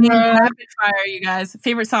us. I mean, rapid fire, you guys.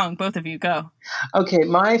 Favorite song, both of you, go. Okay,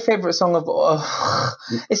 my favorite song of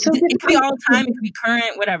it could be all time, it could be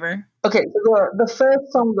current, whatever. Okay, so the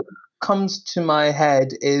first song that comes to my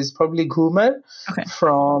head is probably Ghumar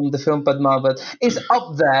from the film Padmavat. It's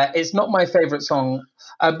up there. It's not my favorite song.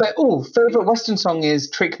 But favorite Western song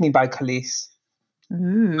is Trick Me by Khalees.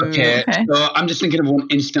 Okay, so I'm just thinking of one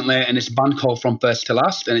instantly, and it's a band called From First to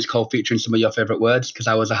Last, and it's called Featuring Some of Your Favorite Words, because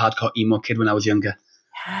I was a hardcore emo kid when I was younger.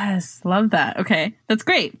 Yes, love that. Okay, that's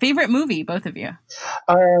great. Favorite movie, both of you?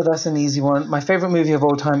 Oh, that's an easy one. My favorite movie of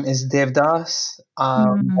all time is Devdas by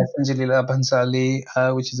Sanjay Leela Bhansali,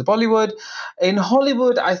 which is a Bollywood. In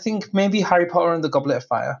Hollywood, I think maybe Harry Potter and the Goblet of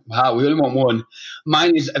Fire. Wow, we only want one.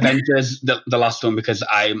 Mine is Avengers, the last one, because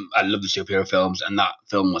I love the superhero films, and that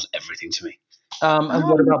film was everything to me. And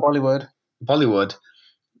what about Bollywood? Bollywood.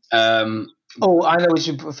 I know which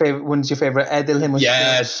your favorite. One's your favorite. Dil Hai Mushkil.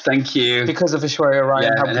 Yes, thank you. Because of Aishwarya Rai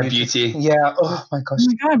and her beauty. Yeah. Oh my gosh. Oh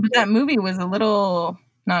my God, but that movie was a little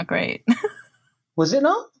not great. Was it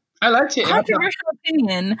not? I liked it. Controversial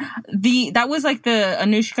opinion. That was like the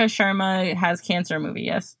Anushka Sharma has cancer movie.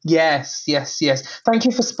 Yes. Yes. Thank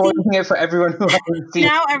you for spoiling it for everyone who hasn't seen it.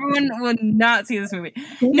 Now everyone would not see this movie.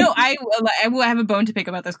 No, I will have a bone to pick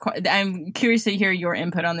about this. I'm curious to hear your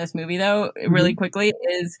input on this movie, though. Really quickly,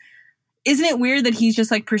 isn't it weird that he's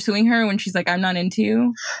just like pursuing her when she's like, "I'm not into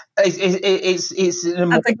you"? It's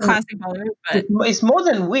that's like classic Bollywood. But it's more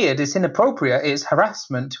than weird. It's inappropriate. It's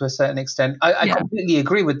harassment to a certain extent. I completely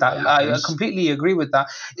agree with that. I completely agree with that.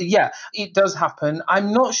 Yeah, it does happen.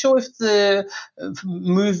 I'm not sure if the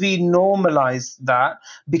movie normalized that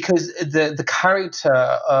because the character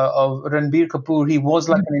of Ranbir Kapoor, he was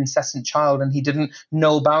like an incessant child and he didn't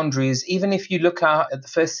know boundaries. Even if you look at the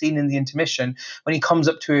first scene in the intermission when he comes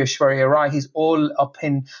up to Aishwarya Rai, he's all up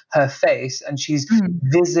in her face and she's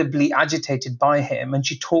visibly agitated by him and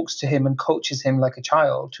she talks to him and coaches him like a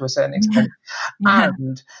child to a certain extent.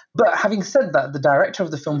 But having said that, the director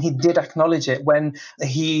of the film, he did acknowledge it when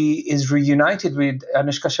he is reunited with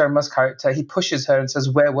Anushka Sharma's character. He pushes her and says,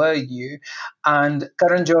 "Where were you?" And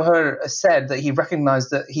Karan Johar said that he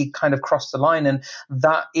recognized that he kind of crossed the line and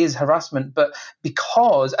that is harassment. But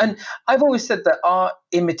and I've always said that art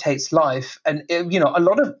imitates life, and a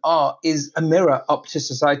lot of art is a mirror up to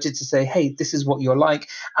society to say, hey, this is what you're like.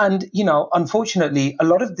 And unfortunately a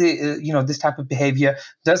lot of the this type of behavior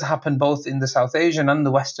does happen both in the South Asian and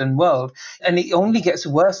the Western world, and it only gets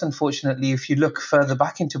worse, unfortunately, if you look further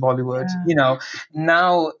back into Bollywood.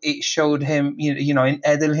 Now it showed him, in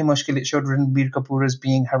Dil Hai Mushkil, it showed Ranbir Kapoor as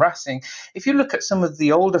being harassing. If you look at some of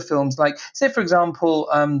the older films, like say for example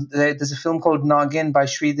there's a film called Nagin by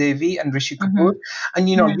Sri Devi and Rishi Kapoor, and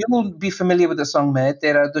you will be familiar with the song Main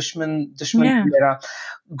Tera Dushman Tera.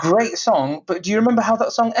 Great song, but do you remember how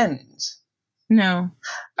that song ends? No.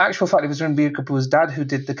 Actual fact, it was Ranbir Kapoor's dad who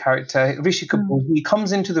did the character, Rishi Kapoor. He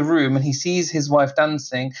comes into the room and he sees his wife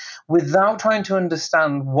dancing. Without trying to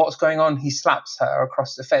understand what's going on, he slaps her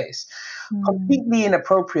across the face. Completely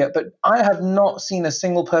inappropriate, but I have not seen a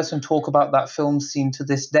single person talk about that film scene to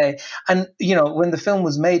this day. And, when the film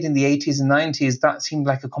was made in the 80s and 90s, that seemed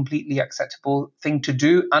like a completely acceptable thing to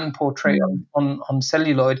do and portray on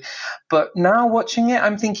celluloid. But now watching it,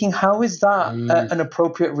 I'm thinking, how is that an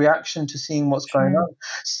appropriate reaction to seeing what's going on?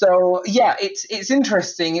 So yeah, it's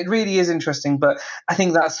interesting. It really is interesting, but I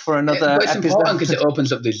think that's for another But it's episode. important because it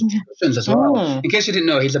opens up these discussions as well. In case you didn't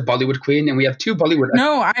know, he's a Bollywood queen, and we have 2 Bollywood.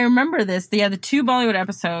 No, I remember this. Yeah, the 2 Bollywood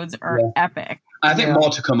episodes are epic. I think more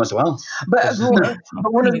to come as well. But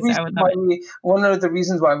one of the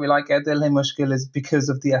reasons why we like Ae Dil Hai Mushkil is because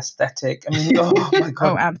of the aesthetic. I mean, oh my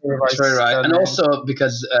God. Absolutely. That's very right. And also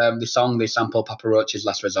because the song, they sample Papa Roach's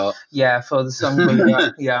Last Resort. Yeah, for the song.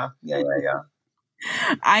 Yeah.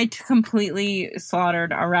 I completely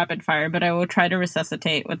slaughtered our rapid fire, but I will try to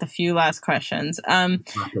resuscitate with a few last questions.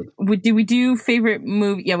 Did we do favorite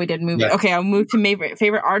movie? Yeah, we did movie. Yeah. Okay, I'll move to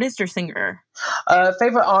favorite artist or singer.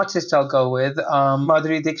 Favorite artist, I'll go with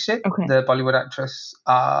Madhuri Dixit, the Bollywood actress.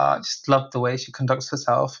 Just love the way she conducts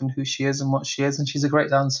herself and who she is and what she is, and she's a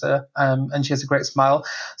great dancer. And she has a great smile.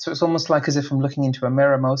 So it's almost like as if I'm looking into a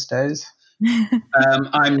mirror most days.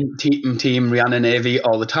 I'm team Rihanna Navy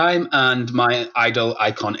all the time, and my idol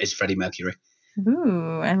icon is Freddie Mercury.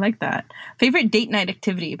 Ooh, I like that. Favorite date night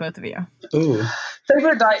activity, both of you? Ooh.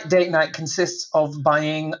 Favorite date night consists of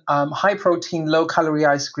buying high protein, low calorie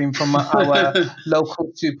ice cream from our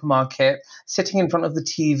local supermarket, sitting in front of the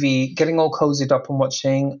TV, getting all cozied up and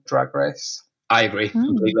watching Drag Race. I agree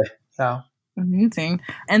completely. Yeah. Amazing.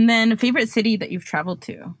 And then favorite city that you've traveled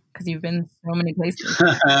to? Because you've been so many places.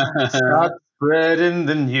 Start spreading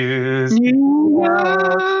the news. New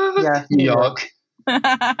York.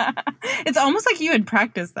 It's almost like you had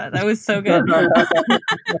practiced that. That was so good.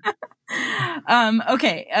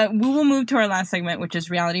 Okay, we will move to our last segment, which is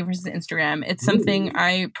reality versus Instagram. It's something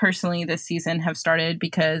I personally this season have started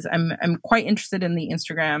because I'm quite interested in the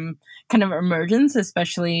Instagram kind of emergence,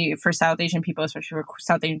 especially for South Asian people, especially for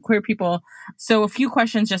South Asian queer people. So a few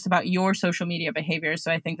questions just about your social media behavior.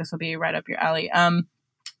 So I think this will be right up your alley.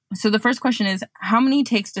 So the first question is, how many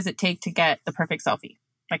takes does it take to get the perfect selfie?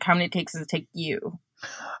 Like, how many takes does it take you?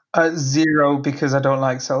 0, because I don't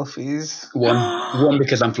like selfies. 1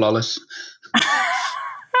 because I'm flawless.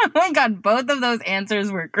 Oh my God, both of those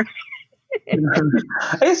answers were great.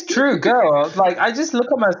 It's true, girl. Like, I just look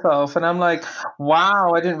at myself and I'm like,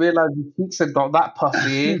 wow, I didn't realize the pizza got that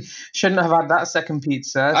puffy. Shouldn't have had that second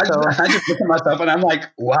pizza. I just look at myself and I'm like,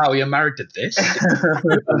 wow, you're married to this?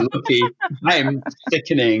 I'm lucky. I am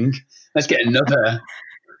sickening. Let's get another.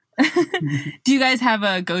 Do you guys have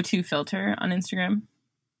a go-to filter on Instagram?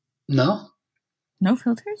 No. No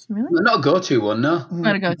filters? Really? Not a go-to one, no.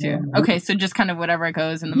 Not a go-to. Okay, so just kind of whatever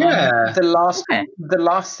goes in the moment. The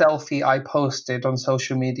last selfie I posted on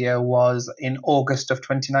social media was in August of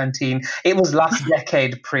 2019. It was last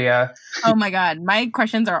decade, Priya. Oh my God, my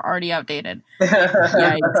questions are already outdated.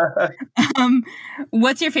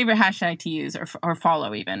 What's your favorite hashtag to use or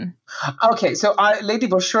follow even? Okay, so Lady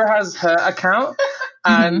Bushra has her account,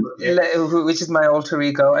 and which is my alter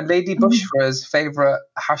ego, and Lady Bushra's favorite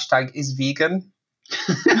hashtag is vegan.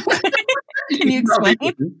 Can you explain?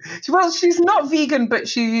 Well, she's not vegan, but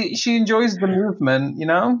she enjoys the movement, you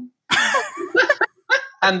know?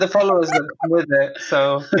 And the followers that come with it.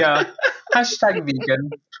 So, yeah. Hashtag vegan.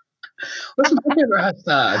 What's my favorite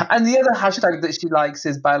hashtag? And the other hashtag that she likes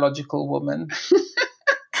is biological woman.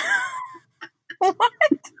 What?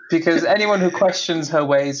 Because anyone who questions her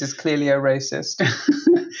ways is clearly a racist.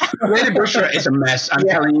 Lady Bushra is a mess, I'm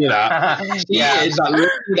telling you that. She is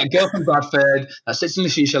that girl from Bradford that sits in the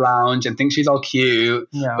shisha lounge and thinks she's all cute,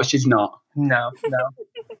 but she's not. No.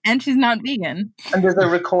 And she's not vegan. And there's a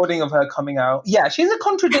recording of her coming out. Yeah, she's a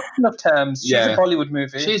contradiction of terms. She's a Bollywood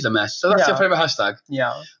movie. She's a mess. So that's your favourite hashtag?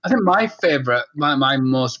 Yeah. I think my favourite, my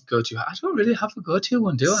most go-to, I don't really have a go-to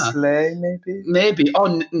one, do I? Slay, maybe? Maybe.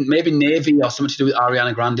 Or maybe Navy or something to do with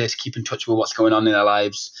Ariana Grande to keep in touch with what's going on in their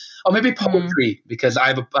lives. Or maybe poetry, because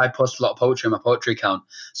I post a lot of poetry on my poetry account.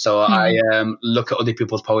 So I look at other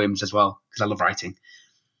people's poems as well, because I love writing.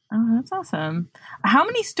 Oh, that's awesome. How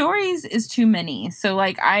many stories is too many? So,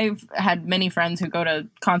 like, I've had many friends who go to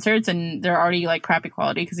concerts and they're already, like, crappy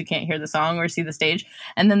quality because you can't hear the song or see the stage.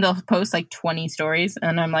 And then they'll post, like, 20 stories.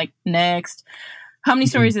 And I'm like, next. How many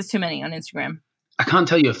stories is too many on Instagram? I can't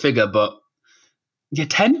tell you a figure, but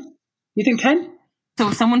 10? You think 10? So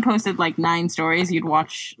if someone posted, like, 9 stories, you'd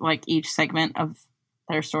watch, like, each segment of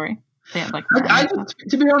their story? They have, like,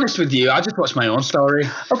 to be honest with you, I just watch my own story.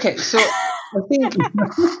 Okay, so I think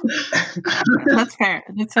that's fair.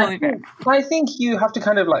 That's totally fair. I think you have to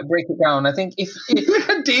kind of like break it down. I think if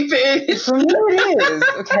deep it is. For me it is,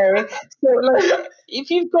 okay. So like if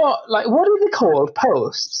you've got like what are they called?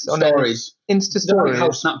 Posts on stories. Insta stories. Like how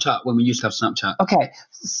Snapchat when we used to have Snapchat. Okay.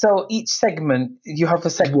 So each segment you have a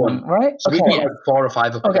segment, right? So we've got like 4 or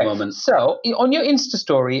 5 up at the moment. So on your Insta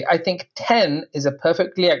story, I think 10 is a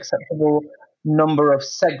perfectly acceptable number of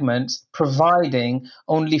segments, providing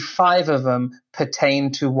only 5 of them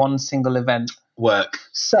pertain to one single event. Work.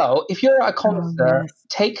 So if you're at a concert,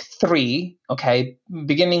 take 3, okay,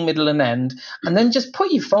 beginning, middle, and end, and then just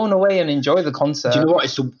put your phone away and enjoy the concert. Do you know what?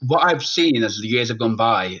 It's what I've seen as the years have gone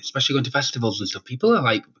by, especially going to festivals and stuff. People are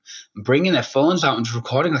like bringing their phones out and just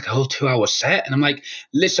recording like a whole 2-hour set, and I'm like,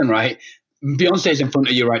 listen, right? Beyonce's in front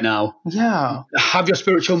of you right now. Yeah. Have your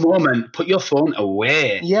spiritual moment. Put your phone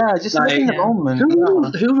away. Yeah, just live in the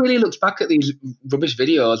moment. Who really looks back at these rubbish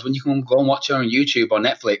videos when you can go and watch it on YouTube or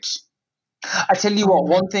Netflix? I tell you what,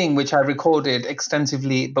 one thing which I recorded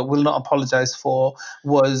extensively but will not apologize for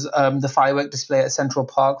was the firework display at Central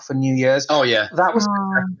Park for New Year's. Oh, yeah. That was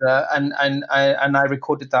spectacular, and I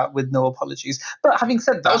recorded that with no apologies. But having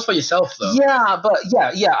said that was for yourself, though. Yeah, but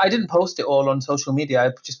yeah, I didn't post it all on social media.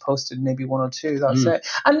 I just posted maybe 1 or 2. That's it.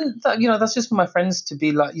 And, that's just for my friends to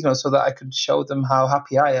be like, so that I could show them how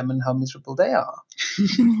happy I am and how miserable they are.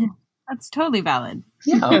 That's totally valid.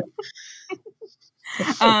 Yeah.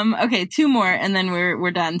 Okay, 2 more and then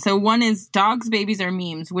we're done. So one is dogs, babies, or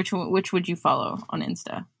memes. Which would you follow on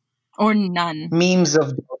Insta? Or none? Memes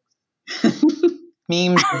of dogs.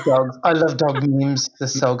 Memes of dogs. I love dog memes. They're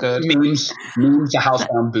so good. Memes to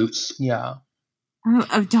housebound boots. Yeah. Oh,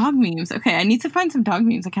 of dog memes. Okay, I need to find some dog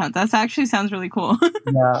memes accounts. That actually sounds really cool.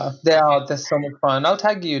 Yeah, they are. They're so much fun. I'll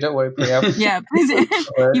tag you. Don't worry, Priya. Yeah, please.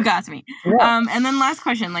 You got me. Yeah. And then last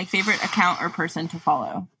question, like favorite account or person to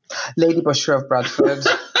follow? Lady Bushra of Bradford.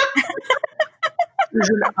 She's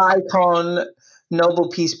an icon, Nobel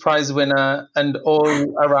Peace Prize winner, and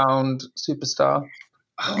all-around superstar.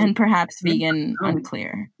 And perhaps vegan,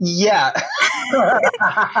 unclear. Yeah.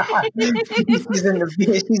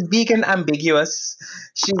 She's vegan ambiguous.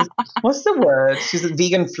 What's the word? She's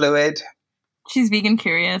vegan fluid. She's vegan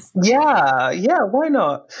curious. Yeah, why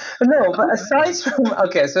not? No, but aside from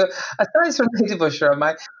Lady Bushra,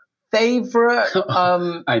 my favorite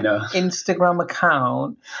I know. Instagram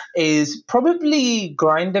account is probably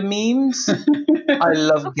Grindr memes. I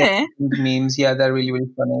love getting memes. Yeah, they're really, really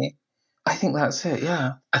funny. I think that's it,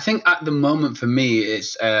 yeah. I think at the moment for me,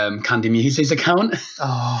 it's Candy Muse's account.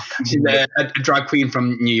 Oh, she's a drag queen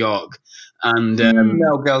from New York. And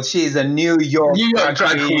no, girl, she's a New York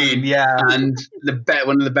drag queen. Yeah. And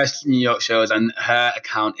one of the best New York shows, and her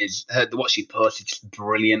account is, what she posts is just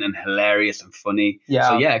brilliant and hilarious and funny. Yeah.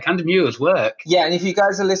 So, yeah, Candy Muse's work. Yeah, and if you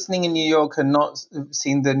guys are listening in New York and not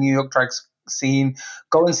seen the New York drag scene,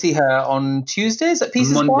 go and see her on Tuesdays at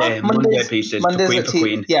Pieces Bar. Monday at Pieces. Mondays at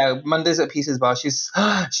Queen. Yeah, Mondays at Pieces Bar. She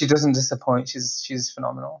doesn't disappoint. She's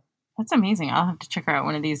phenomenal. That's amazing. I'll have to check her out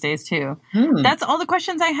one of these days too. That's all the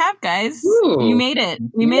questions I have, guys. Ooh. You made it.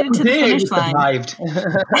 We made it to the finish line.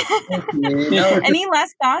 Any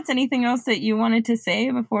last thoughts? Anything else that you wanted to say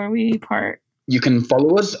before we part? You can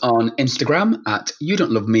follow us on Instagram at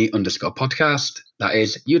YouDon'tLoveMe_podcast. That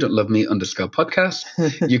is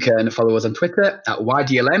YouDon'tLoveMe_podcast. You can follow us on Twitter at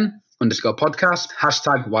YDLM_podcast,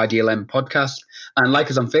 #YDLM podcast, and like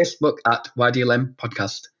us on Facebook at YDLM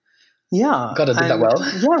podcast. Yeah. God, I did that well.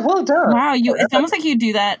 Yeah, well done. Wow, it's almost like you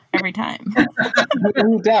do that every time. He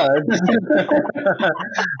does.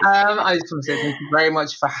 I just want to say thank you very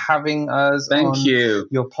much for having us on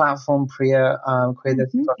your platform, Priya, Queer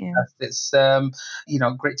Desi Podcast. It's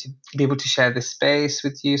great to be able to share this space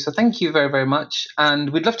with you. So thank you very, very much. And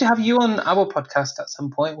we'd love to have you on our podcast at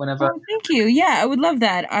some point, whenever. Oh, thank you. Yeah, I would love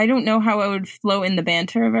that. I don't know how I would flow in the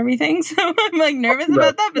banter of everything, so I'm like nervous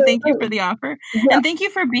about that, but thank you for the offer. Yeah. And thank you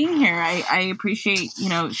for being here. I appreciate,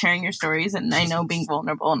 sharing your stories, and I know being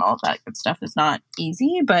vulnerable and all that good stuff is not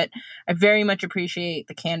easy, but I very much appreciate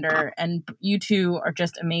the candor, and you two are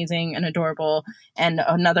just amazing and adorable. And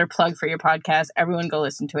another plug for your podcast. Everyone go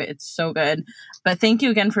listen to it. It's so good. But thank you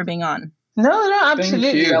again for being on. No,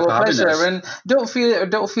 absolutely. Our pleasure. And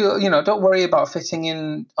don't worry about fitting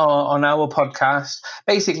in on our podcast.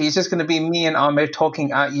 Basically, it's just going to be me and Amir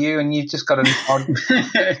talking at you, and you've just got to nod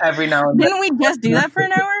every now and then. Didn't we just do that for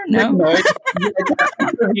an hour? No.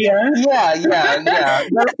 Yeah.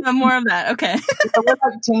 More of that. Okay. We're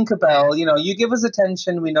like Tinkerbell. You give us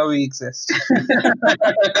attention, we know we exist.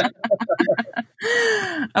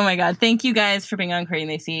 Oh my God. Thank you guys for being on Queer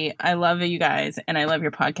Desi. I love you guys, and I love your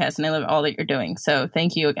podcast, and I love all that you're doing. So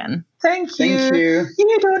thank you again. Thank you.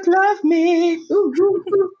 You don't love me.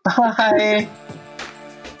 Bye.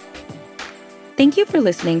 Thank you for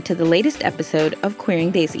listening to the latest episode of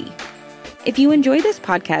Queering Desi. If you enjoy this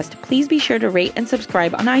podcast, please be sure to rate and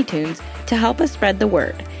subscribe on iTunes to help us spread the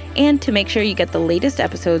word, and to make sure you get the latest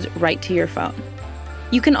episodes right to your phone.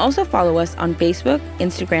 You can also follow us on Facebook,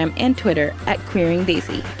 Instagram, and Twitter at Queering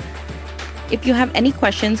Desi. If you have any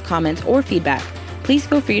questions, comments, or feedback, please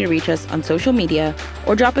feel free to reach us on social media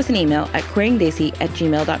or drop us an email at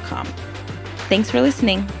queeringdesi@gmail.com. Thanks for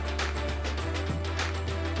listening.